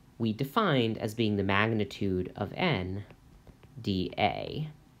we defined as being the magnitude of n dA,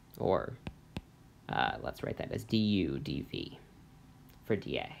 or let's write that as du dv for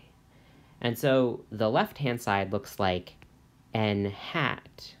dA. And so the left-hand side looks like n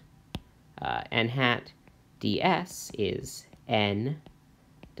hat. N hat ds is n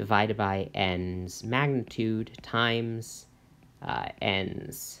divided by n's magnitude times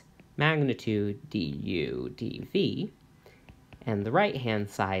n's magnitude du dv. And the right-hand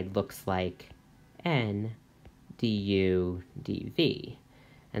side looks like n du dv.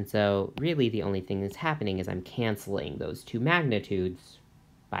 And so really the only thing that's happening is I'm canceling those two magnitudes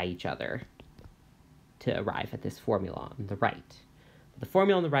by each other to arrive at this formula on the right. But the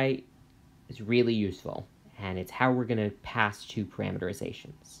formula on the right is really useful, and it's how we're going to pass two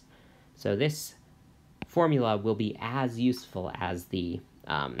parameterizations. So this formula will be as useful as the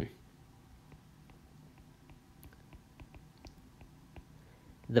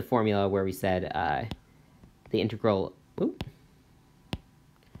formula where we said the integral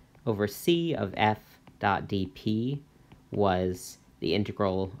over c of f dot dp was the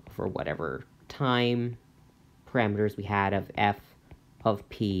integral over whatever time parameters we had of f of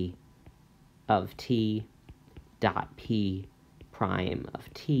p of t dot p prime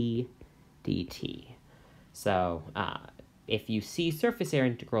of t dt. So if you see surface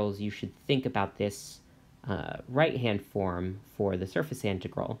area integrals, you should think about this right-hand form for the surface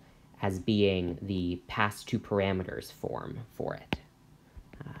integral as being the pass two parameters form for it.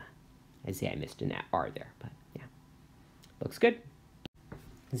 I see I missed a nat bar there, but yeah, looks good.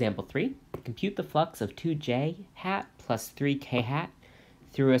 Example 3, compute the flux of 2j hat plus 3k hat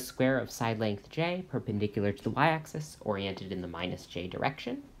through a square of side length j perpendicular to the y-axis oriented in the minus j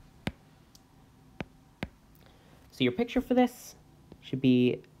direction. So your picture for this should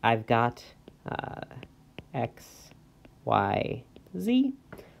be, I've got x, y, z,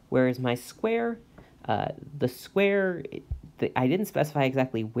 whereas my square, the square, I didn't specify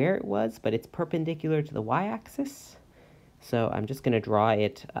exactly where it was, but it's perpendicular to the y-axis. So I'm just going to draw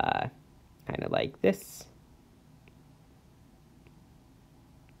it kind of like this.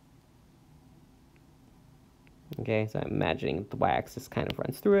 Okay, so I'm imagining the y-axis kind of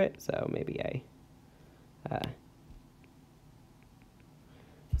runs through it, so maybe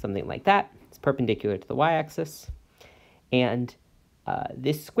something like that. It's perpendicular to the y-axis. And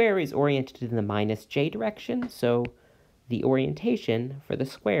this square is oriented in the minus j direction, so the orientation for the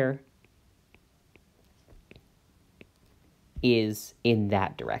square is in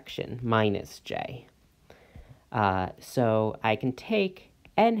that direction, minus j. So I can take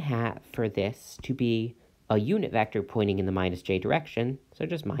n hat for this to be a unit vector pointing in the minus j direction, so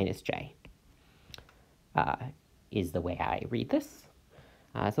just minus j is the way I read this.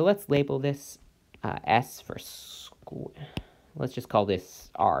 So let's label this S for let's just call this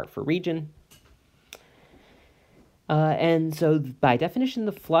R for region. And so by definition,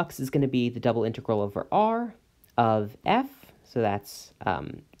 the flux is going to be the double integral over R of F. So that's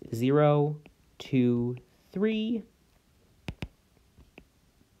 0, 2, 3.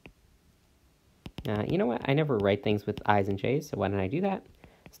 You know what? I never write things with i's and j's, so why don't I do that?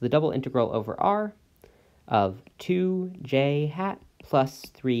 So the double integral over R of 2j hat plus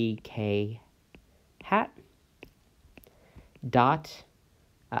 3k hat dot,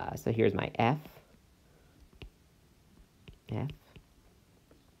 so here's my F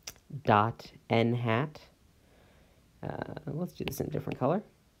dot n hat. Let's do this in a different color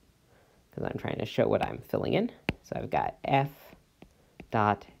because I'm trying to show what I'm filling in. So I've got F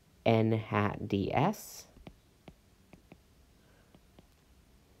dot n hat ds,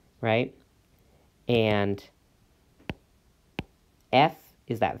 right? And F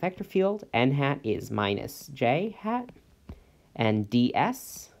is that vector field, n hat is minus j hat, and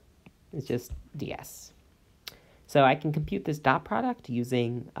ds is just ds. So I can compute this dot product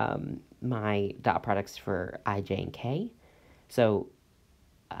using my dot products for I, j, and k. So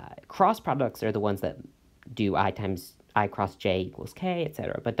cross products are the ones that do I times I cross j equals k,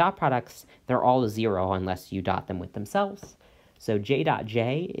 etc. But dot products, they're all 0 unless you dot them with themselves. So j dot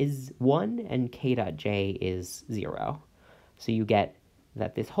j is 1 and k dot j is 0. So you get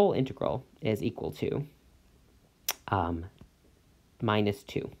that this whole integral is equal to minus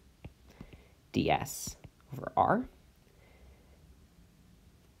 2 ds over r,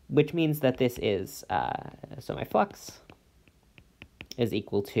 which means that this is, so my flux is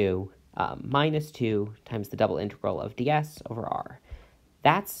equal to minus 2 times the double integral of ds over r.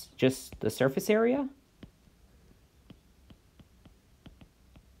 That's just the surface area.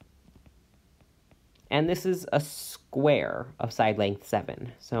 And this is a square of side length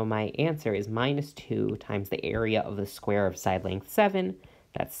 7. So my answer is minus 2 times the area of the square of side length 7.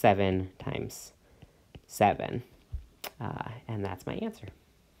 That's 7 times 7. And that's my answer.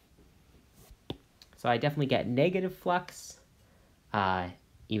 So I definitely get negative flux,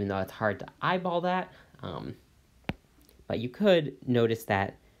 even though it's hard to eyeball that. But you could notice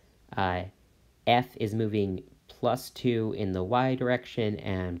that F is moving plus 2 in the y direction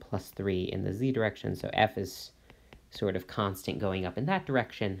and plus 3 in the z direction. So F is sort of constant going up in that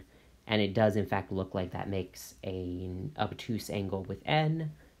direction. And it does, in fact, look like that makes an obtuse angle with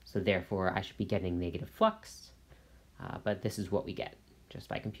n. So therefore, I should be getting negative flux. But this is what we get just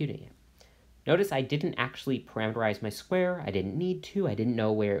by computing it. Notice I didn't actually parameterize my square. I didn't need to. I didn't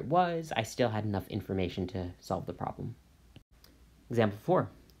know where it was. I still had enough information to solve the problem. Example 4.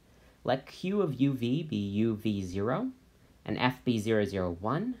 Let Q of UV be UV0 and F be 0, 0,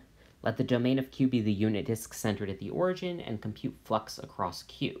 1. Let the domain of Q be the unit disk centered at the origin and compute flux across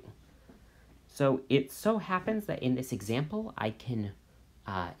Q. So it so happens that in this example, I can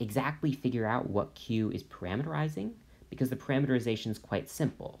exactly figure out what Q is parameterizing because the parameterization is quite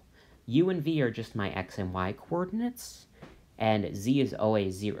simple. U and V are just my x and y coordinates, and z is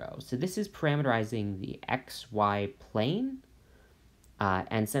always 0. So this is parameterizing the xy plane,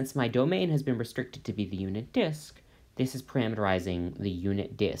 and since my domain has been restricted to be the unit disk, this is parameterizing the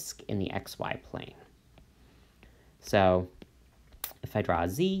unit disk in the xy plane. So if I draw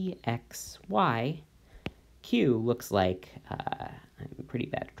z, x, y, q looks like, I'm pretty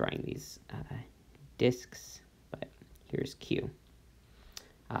bad at drawing these disks, but here's q.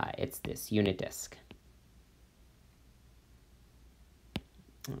 It's this unit disk.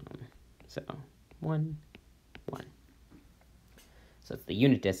 So 1, 1. So it's the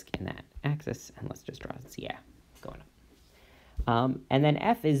unit disk in that axis, and let's just draw Z going up. And then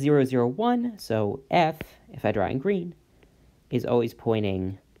F is 0, 0, 1, so F, if I draw in green, is always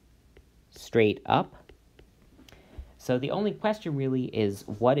pointing straight up. So the only question really is,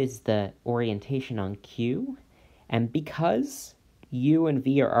 what is the orientation on Q? And because U and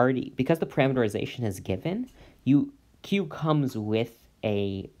V are already, because the parameterization is given, Q comes with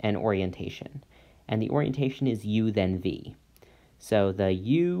an orientation. And the orientation is U then V. So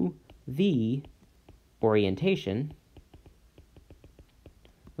the UV orientation,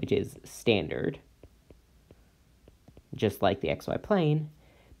 which is standard, just like the XY plane,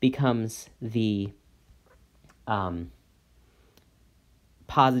 becomes the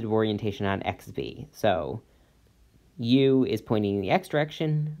positive orientation on XV. So U is pointing in the X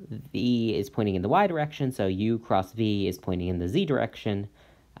direction, V is pointing in the Y direction, so U cross V is pointing in the Z direction.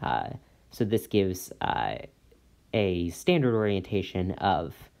 So this gives a standard orientation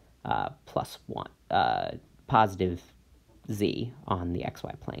of +1, positive Z on the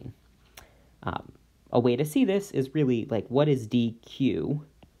XY plane. A way to see this is really like, what is DQ?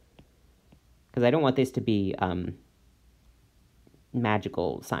 Because I don't want this to be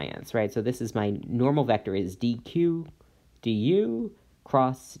magical science, right? So this is my normal vector is DQ, DU,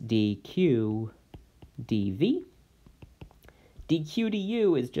 cross DQ, DV. DQ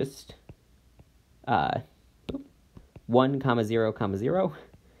DU is just 1, 0, 0.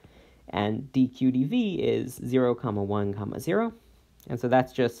 And DQ DV is 0, 1, 0. And so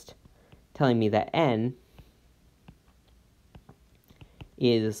that's just telling me that N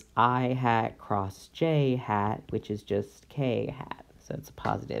is I hat cross J hat, which is just K hat. So it's a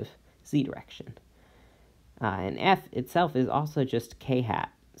positive Z direction. And F itself is also just K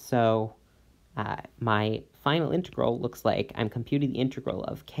hat. So my final integral looks like I'm computing the integral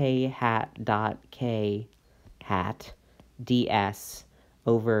of K hat dot K hat ds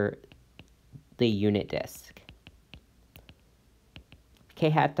over the unit disk. K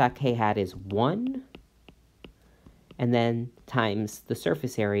hat dot K hat is 1, and then times the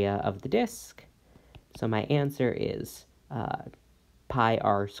surface area of the disk. So my answer is pi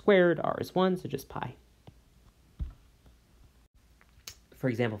r squared. R is 1, so just pi. For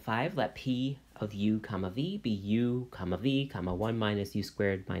example 5, let P of U comma V be U comma V comma 1 minus U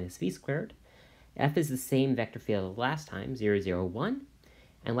squared minus V squared. F is the same vector field as last time, 0, 0, 1.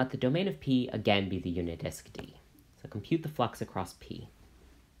 And let the domain of P again be the unit disk D. So compute the flux across P.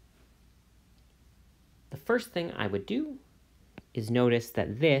 The first thing I would do is notice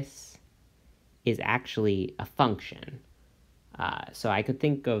that this is actually a function. So I could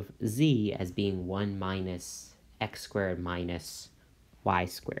think of Z as being 1 minus x squared minus y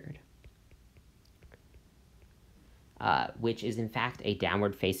squared, which is in fact a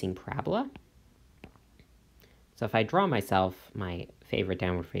downward-facing parabola. So if I draw myself my favorite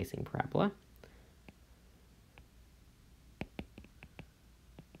downward-facing parabola,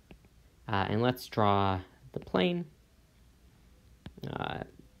 and let's draw the plane.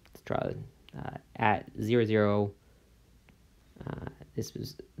 Let's draw at 0, 0. This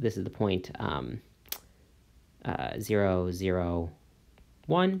is the point 0, 0,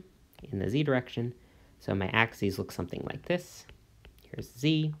 1 in the Z direction. So my axes look something like this. Here's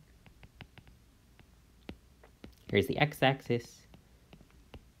Z. Here's the x-axis.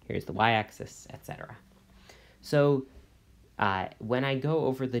 Here's the y-axis, etc. So when I go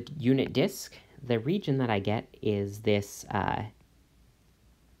over the unit disk, the region that I get is this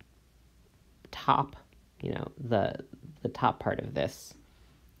top, the top part of this.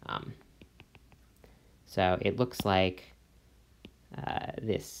 So it looks like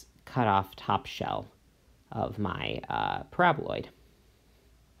this cut off top shell of my paraboloid.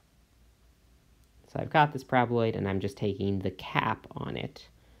 So I've got this paraboloid, and I'm just taking the cap on it,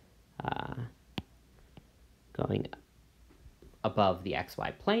 going above the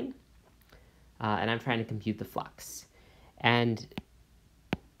xy plane, and I'm trying to compute the flux. And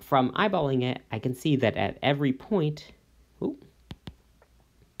from eyeballing it, I can see that at every point,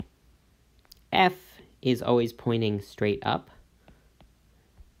 F is always pointing straight up.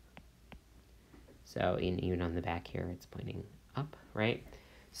 So even on the back here, it's pointing up, right?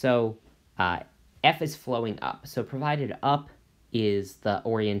 So F is flowing up. So provided up is the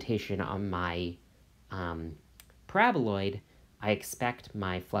orientation on my paraboloid, I expect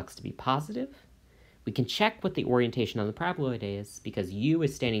my flux to be positive. We can check what the orientation on the paraboloid is, because U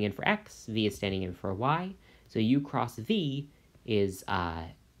is standing in for X, V is standing in for Y. So U cross V is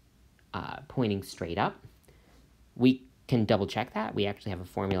pointing straight up. We can double check that. We actually have a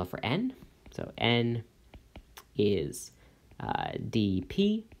formula for N. So N is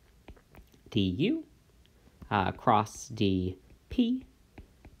dp du cross dp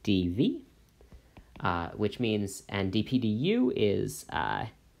dv, which means, and dp du is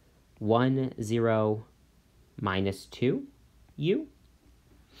 1, 0, minus 2 u,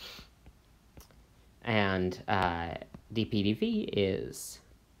 and dp dv is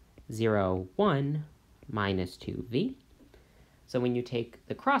 0, 1, minus 2v. So when you take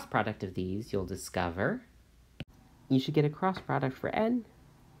the cross product of these, you'll discover you should get a cross product for n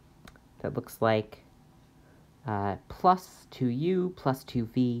that looks like plus 2u plus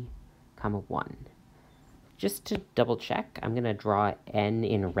 2v, comma 1. Just to double check, I'm going to draw n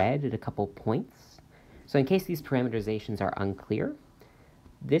in red at a couple points. So in case these parameterizations are unclear,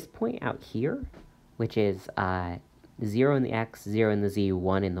 this point out here, which is 0 in the x, 0 in the z,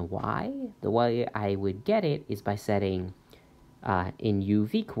 1 in the y, the way I would get it is by setting in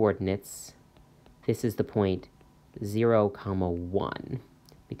uv coordinates, this is the point 0, comma 1,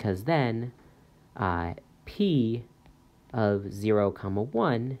 because then p of 0, comma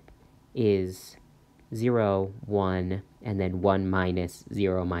 1 is 0, 1, and then 1 minus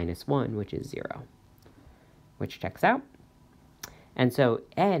 0 minus 1, which is 0, which checks out. And so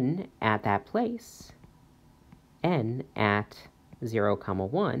n at that place, n at 0, comma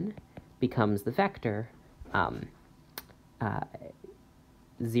 1, becomes the vector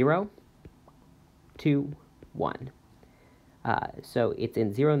 0, 2, 1. So it's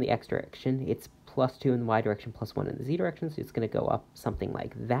in 0 in the x direction, it's plus 2 in the y direction, plus 1 in the z direction, so it's going to go up something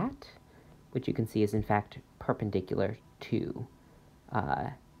like that, which you can see is in fact perpendicular to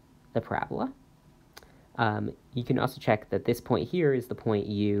the parabola. You can also check that this point here is the point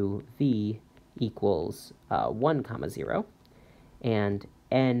u v equals 1, comma 0, and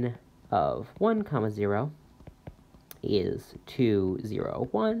n of 1, comma 0 is 2, 0,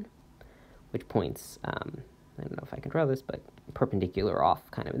 1, which points, I don't know if I can draw this, but perpendicular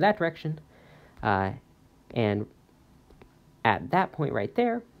off kind of in that direction. And at that point right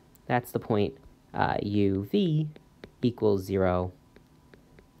there, that's the point uv equals 0,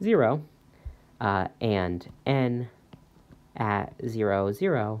 0, and n at 0,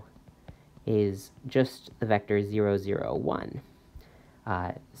 0 is just the vector 0, 0, 1.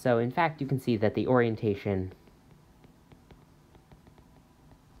 So in fact, you can see that the orientation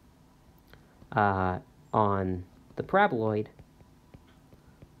on the paraboloid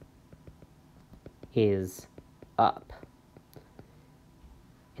is up,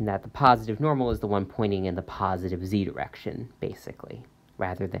 in that the positive normal is the one pointing in the positive z direction, basically,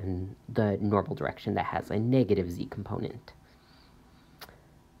 rather than the normal direction that has a negative z component.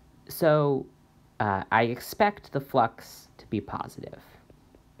 So I expect the flux to be positive.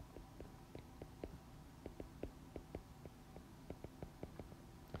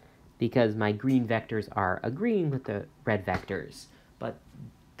 Because my green vectors are agreeing with the red vectors, but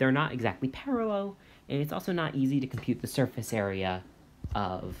they're not exactly parallel, and it's also not easy to compute the surface area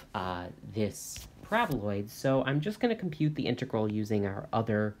of this paraboloid, so I'm just going to compute the integral using our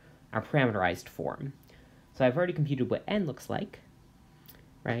parameterized form. So I've already computed what n looks like,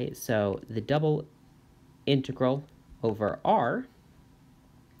 right? So the double integral over r,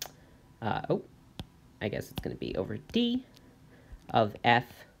 I guess it's going to be over d of f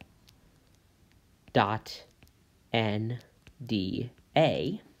dot n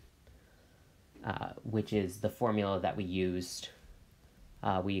dA, which is the formula that we used,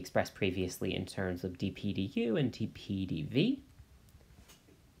 we expressed previously in terms of dp du and dp dv.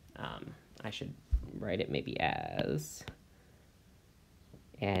 I should write it maybe as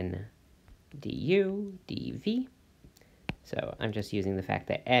n du dv. So I'm just using the fact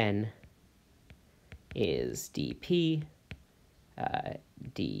that n is dp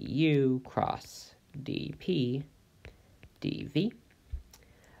du cross dp dv.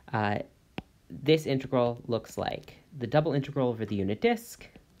 This integral looks like the double integral over the unit disk,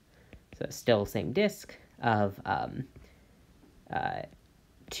 so still same disk, of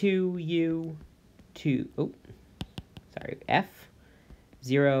 2u, f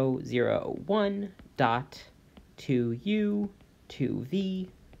 0, 0, 1 dot 2u 2v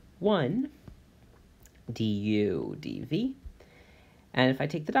 1 du dv. And if I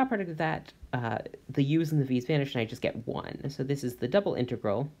take the dot product of that, the u's and the v's vanish, and I just get 1. So this is the double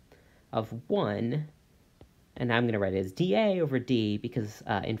integral of 1, and I'm going to write it as dA over d, because,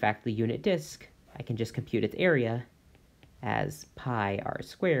 in fact, the unit disk, I can just compute its area as pi r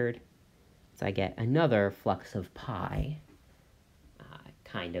squared. So I get another flux of pi,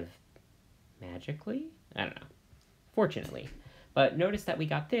 kind of magically? I don't know. Fortunately. But notice that we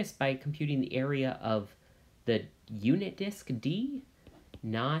got this by computing the area of the unit disk d,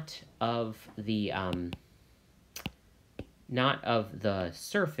 not of the not of the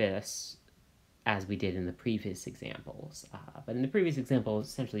surface as we did in the previous examples. But in the previous example,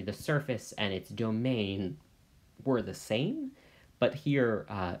 essentially the surface and its domain were the same, but here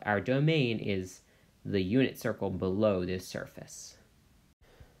our domain is the unit circle below this surface.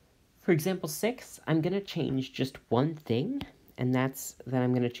 For example 6, I'm going to change just one thing, and that's that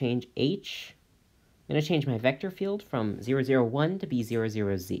I'm going to change h. I'm going to change my vector field from 0, 0, 1 to be 0,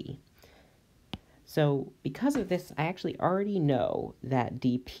 0, z. So because of this, I actually already know that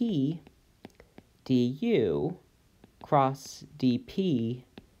dp du cross dp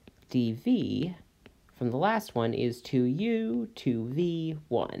dv from the last one is 2u 2v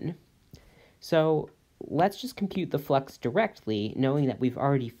 1. So let's just compute the flux directly, knowing that we've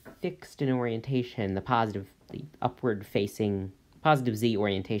already fixed an orientation, the upward-facing positive z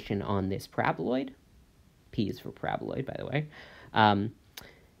orientation on this paraboloid. P is for paraboloid, by the way.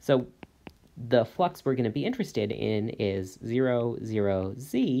 So the flux we're going to be interested in is 0, 0,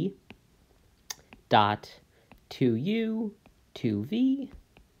 z dot 2u 2v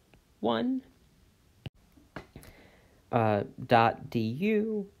 1 dot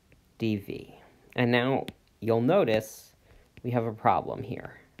du dv. And now you'll notice we have a problem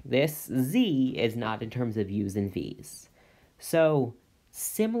here. This z is not in terms of u's and v's. So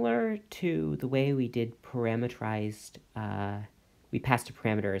similar to the way we did parameterized, we passed to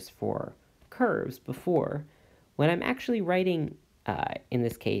parameters for curves before, when I'm actually writing, in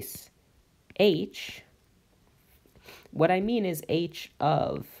this case, h, what I mean is h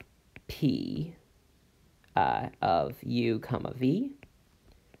of p of u comma v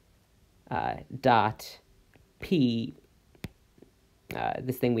dot p,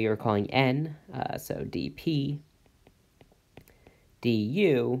 this thing we were calling n, so dp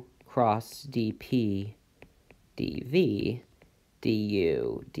du cross dp dv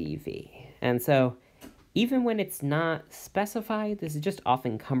du dv. And so even when it's not specified, this is just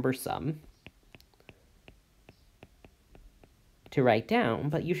often cumbersome to write down,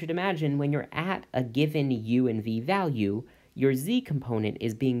 but you should imagine when you're at a given u and v value, your z component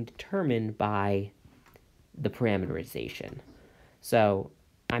is being determined by the parameterization. So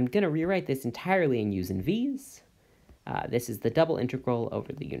I'm going to rewrite this entirely in u's and v's. This is the double integral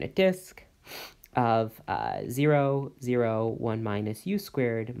over the unit disk of 0, 0, 1 minus u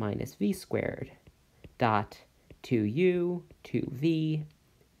squared minus v squared dot 2u, 2v,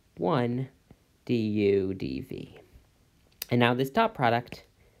 1 du dv. And now this dot product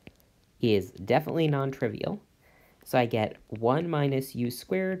is definitely non-trivial. So I get 1 minus u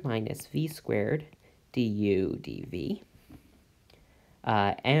squared minus v squared du dv.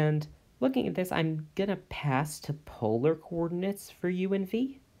 And looking at this, I'm going to pass to polar coordinates for u and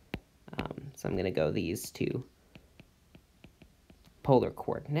v. So I'm going to go these two polar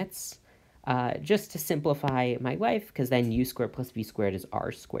coordinates just to simplify my life, because then u squared plus v squared is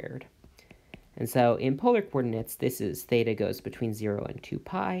r squared. And so in polar coordinates, this is theta goes between 0 and 2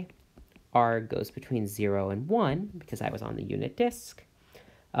 pi. R goes between 0 and 1, because I was on the unit disk,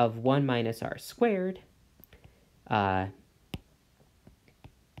 of 1 minus r squared. Sorry,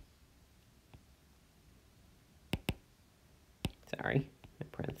 my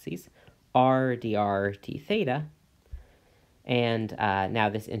parentheses. R dr d theta. And now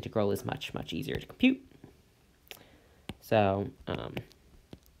this integral is much, much easier to compute. So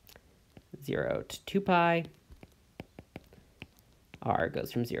 0 to 2 pi. R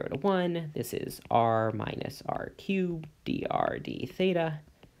goes from 0 to 1. This is r minus r cubed dr d theta.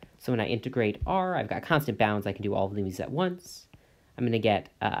 So when I integrate r, I've got constant bounds. I can do all of these at once. I'm going to get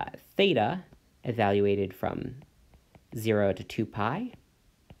theta evaluated from 0 to 2 pi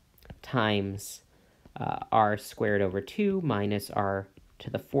times r squared over 2 minus r to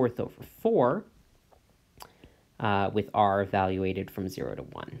the 4th over 4 with r evaluated from 0 to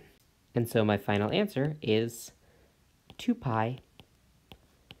 1. And so my final answer is 2 pi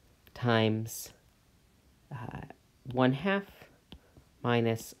times 1/2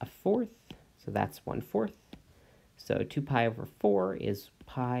 minus 1/4, so that's 1/4. So 2 pi over 4 is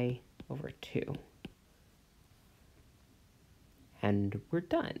pi over 2. And we're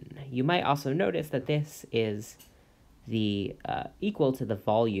done. You might also notice that this is the equal to the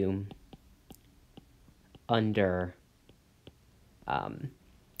volume under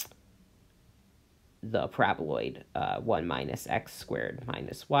the paraboloid 1 minus x squared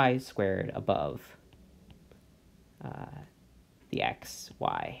minus y squared above the x,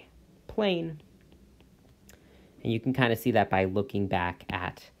 y plane. And you can kind of see that by looking back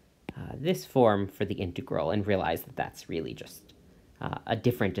at this form for the integral and realize that that's really just a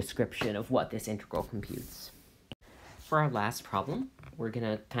different description of what this integral computes. For our last problem, we're going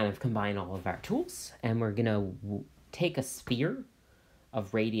to kind of combine all of our tools, and we're going to take a sphere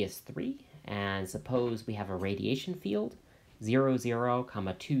of radius 3, and suppose we have a radiation field, 0, 0,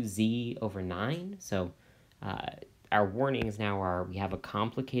 comma 2z over 9. So our warnings now are we have a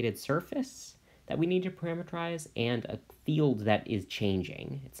complicated surface that we need to parameterize and a field that is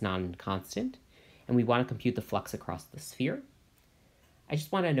changing. It's non-constant. And we want to compute the flux across the sphere. I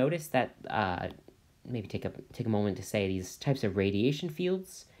just want to notice that, maybe take a moment to say these types of radiation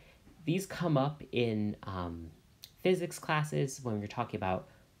fields, these come up in physics classes when we're talking about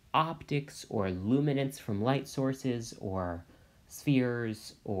optics or luminance from light sources or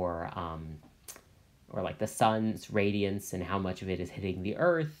spheres or like the sun's radiance and how much of it is hitting the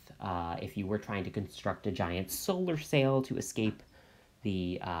Earth. If you were trying to construct a giant solar sail to escape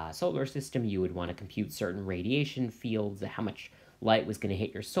the solar system, you would want to compute certain radiation fields, how much light was going to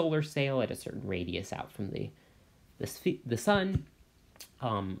hit your solar sail at a certain radius out from the sun.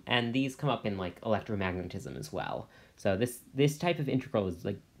 And these come up in like electromagnetism as well. So this type of integral is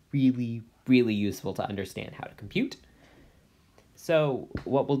like really, really useful to understand how to compute. So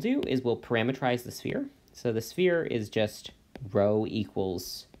what we'll do is we'll parameterize the sphere. So the sphere is just rho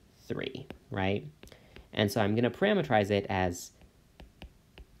equals 3, right? And so I'm going to parameterize it as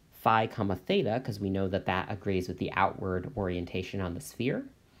phi comma theta, because we know that that agrees with the outward orientation on the sphere.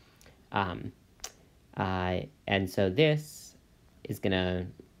 And so this is going to,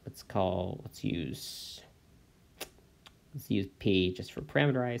 let's use P just for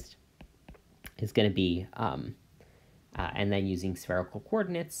parameterized, is going to be, and then using spherical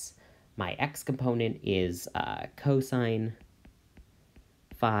coordinates, my x component is cosine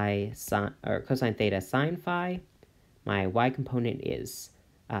theta sine phi. My y component is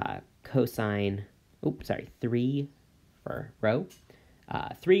cosine, 3 for rho,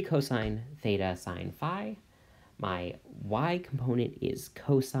 3 cosine theta sine phi. My y component is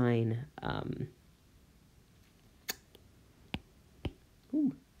cosine,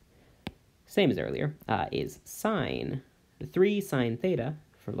 same as earlier, is sine, 3 sine theta,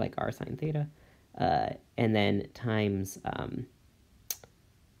 for like r sine theta, and then times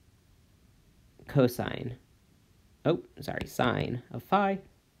sine of phi.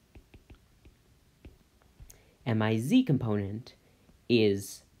 And my z component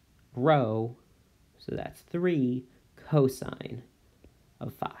is rho, so that's 3 cosine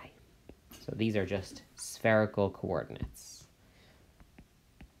of phi. So these are just spherical coordinates.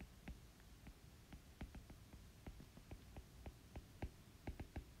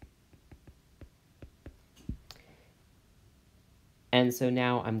 And so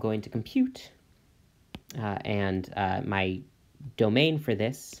now I'm going to compute, and my domain for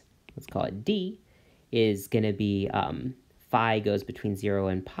this, let's call it D, is going to be phi goes between 0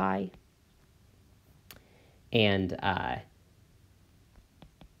 and pi, and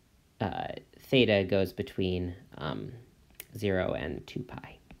theta goes between 0 and 2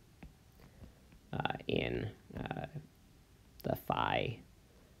 pi in the phi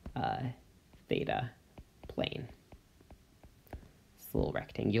theta plane. This little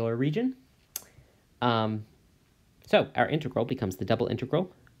rectangular region. So our integral becomes the double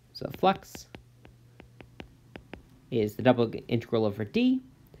integral. So flux is the double integral over d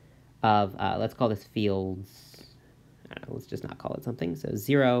of, let's call this fields, I don't know, let's just not call it something. So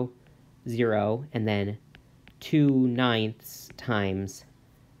 0, 0, and then 2/9 times,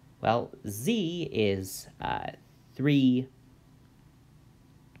 well, z is 3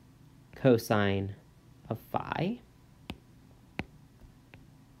 cosine of phi.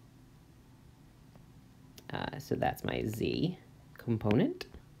 So that's my z component.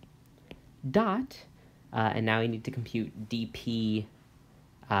 Dot, and now I need to compute dp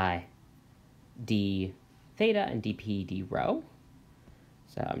d theta and dp d rho.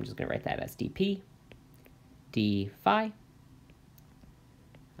 So I'm just going to write that as dp d phi.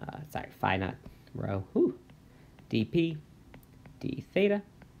 Sorry, phi, not rho. Dp d theta.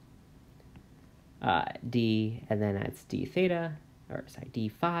 D, and then that's d theta, or sorry, d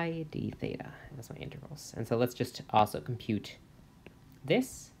phi, d theta. That's my integrals. And so let's just also compute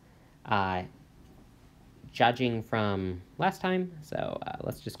this, judging from last time. So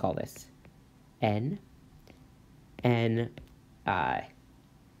let's just call this n. N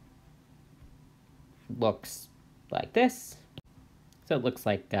looks like this. So it looks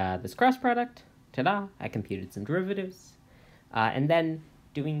like this cross product. Ta-da! I computed some derivatives. And then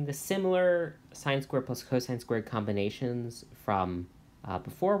doing the similar sine squared plus cosine squared combinations from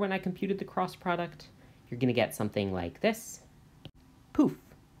before when I computed the cross product, you're going to get something like this. Poof!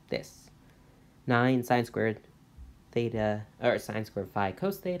 This. 9 sine squared theta, or sine squared phi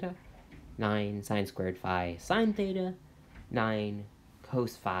cos theta, 9 sine squared phi sine theta, 9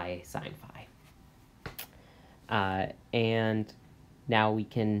 cos phi sine phi. And now we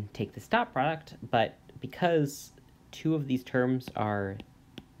can take this dot product, but because two of these terms are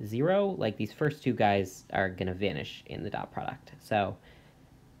 0, like these first two guys are going to vanish in the dot product. So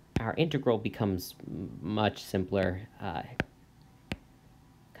our integral becomes much simpler kind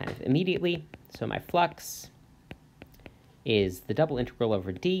of immediately. So my flux is the double integral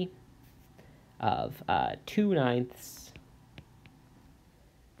over d of 2/9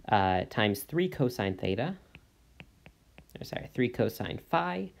 times 3 cosine theta, 3 cosine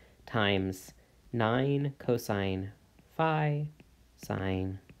phi times 9 cosine phi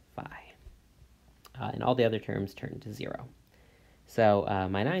sine phi. And all the other terms turn to 0. So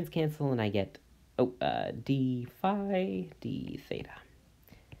my 9's cancel, and I get d phi d theta.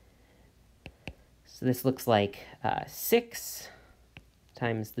 So this looks like 6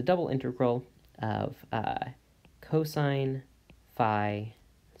 times the double integral of cosine phi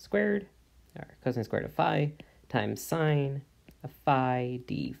squared, or cosine squared of phi, times sine of phi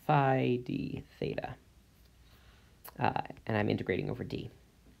d theta. And I'm integrating over d.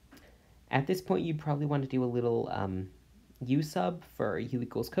 At this point, you'd probably want to do a little u sub for u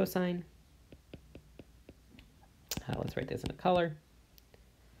equals cosine. Let's write this in a color.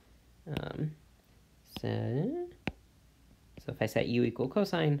 So if I set u equal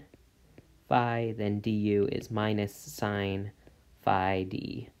cosine phi, then du is minus sine phi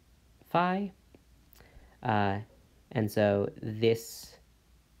d phi. And so this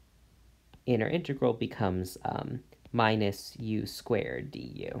inner integral becomes minus u squared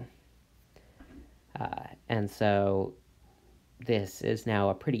du. And so this is now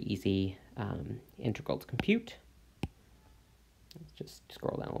a pretty easy integral to compute. Let's just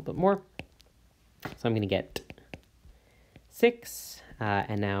scroll down a little bit more. So I'm going to get 6,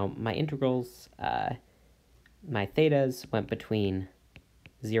 and now my integrals, my thetas went between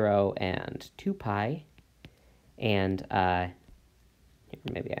 0 and 2 pi, and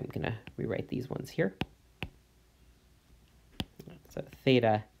maybe I'm going to rewrite these ones here. So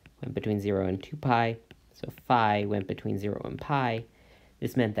theta went between 0 and 2 pi, so phi went between 0 and pi.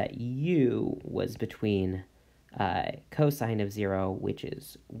 This meant that u was between cosine of 0, which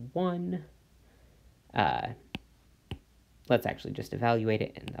is 1. Let's actually just evaluate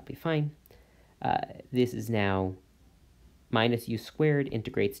it, and that'll be fine. This is now minus u squared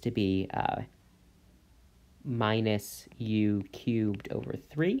integrates to be minus u cubed over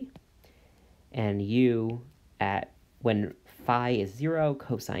 3. And u when phi is 0,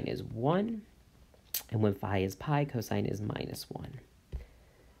 cosine is 1. And when phi is pi, cosine is minus 1.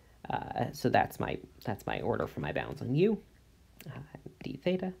 So that's my order for my bounds on u, d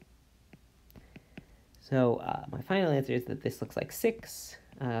theta. So my final answer is that this looks like 6.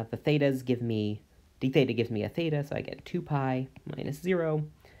 The thetas give me, d theta gives me a theta, so I get 2 pi minus 0,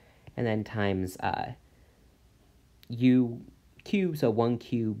 and then times u cubed, so 1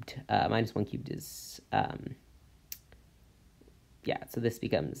 cubed minus 1 cubed is, so this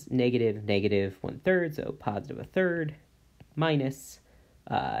becomes negative 1/3, so positive 1/3, minus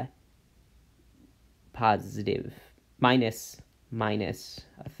positive minus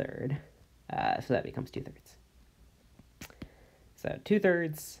 1/3. So that becomes 2/3. So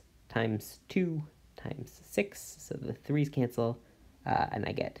 2/3 times 2 times 6, so the 3's cancel, and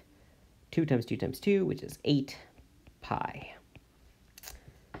I get 2 times 2 times 2, which is 8 pi.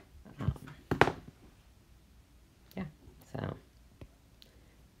 So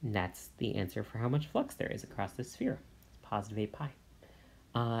that's the answer for how much flux there is across this sphere. It's positive 8 pi.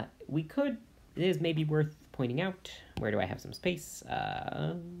 It is maybe worth pointing out, where do I have some space?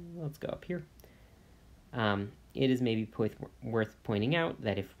 Let's go up here. It is maybe worth pointing out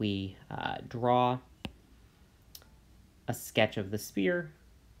that if we draw a sketch of the sphere,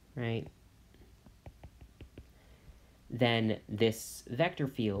 right, then this vector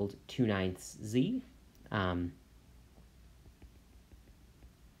field 2/9 z,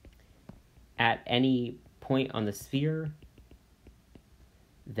 at any point on the sphere,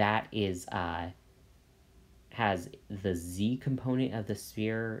 that is has the z component of the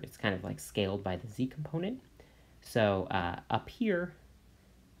sphere. It's kind of like scaled by the z component. So up here,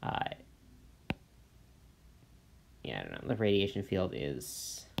 I don't know, the radiation field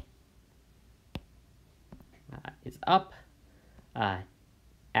is up.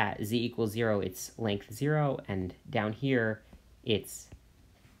 At z equals 0, it's length 0, and down here, it's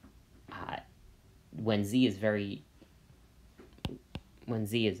when z is very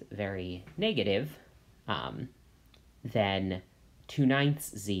negative, then 2/9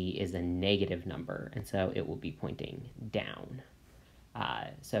 z is a negative number, and so it will be pointing down.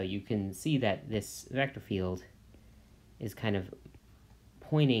 So you can see that this vector field is kind of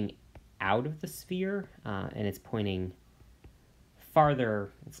pointing out of the sphere, and it's pointing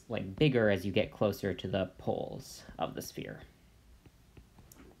farther, it's like bigger as you get closer to the poles of the sphere.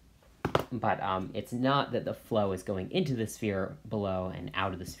 But it's not that the flow is going into the sphere below and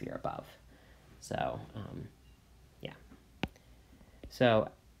out of the sphere above. So, yeah. So,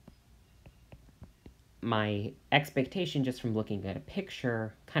 my expectation just from looking at a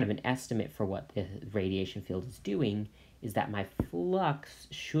picture, kind of an estimate for what the radiation field is doing, is that my flux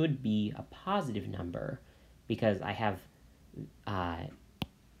should be a positive number because I have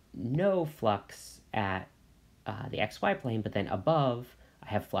no flux at the xy plane, but then above I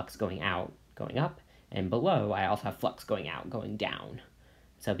have flux going out, going up, and below I also have flux going out, going down.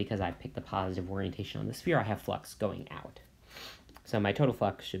 So because I picked the positive orientation on the sphere, I have flux going out. So my total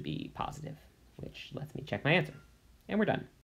flux should be positive, which lets me check my answer. And we're done.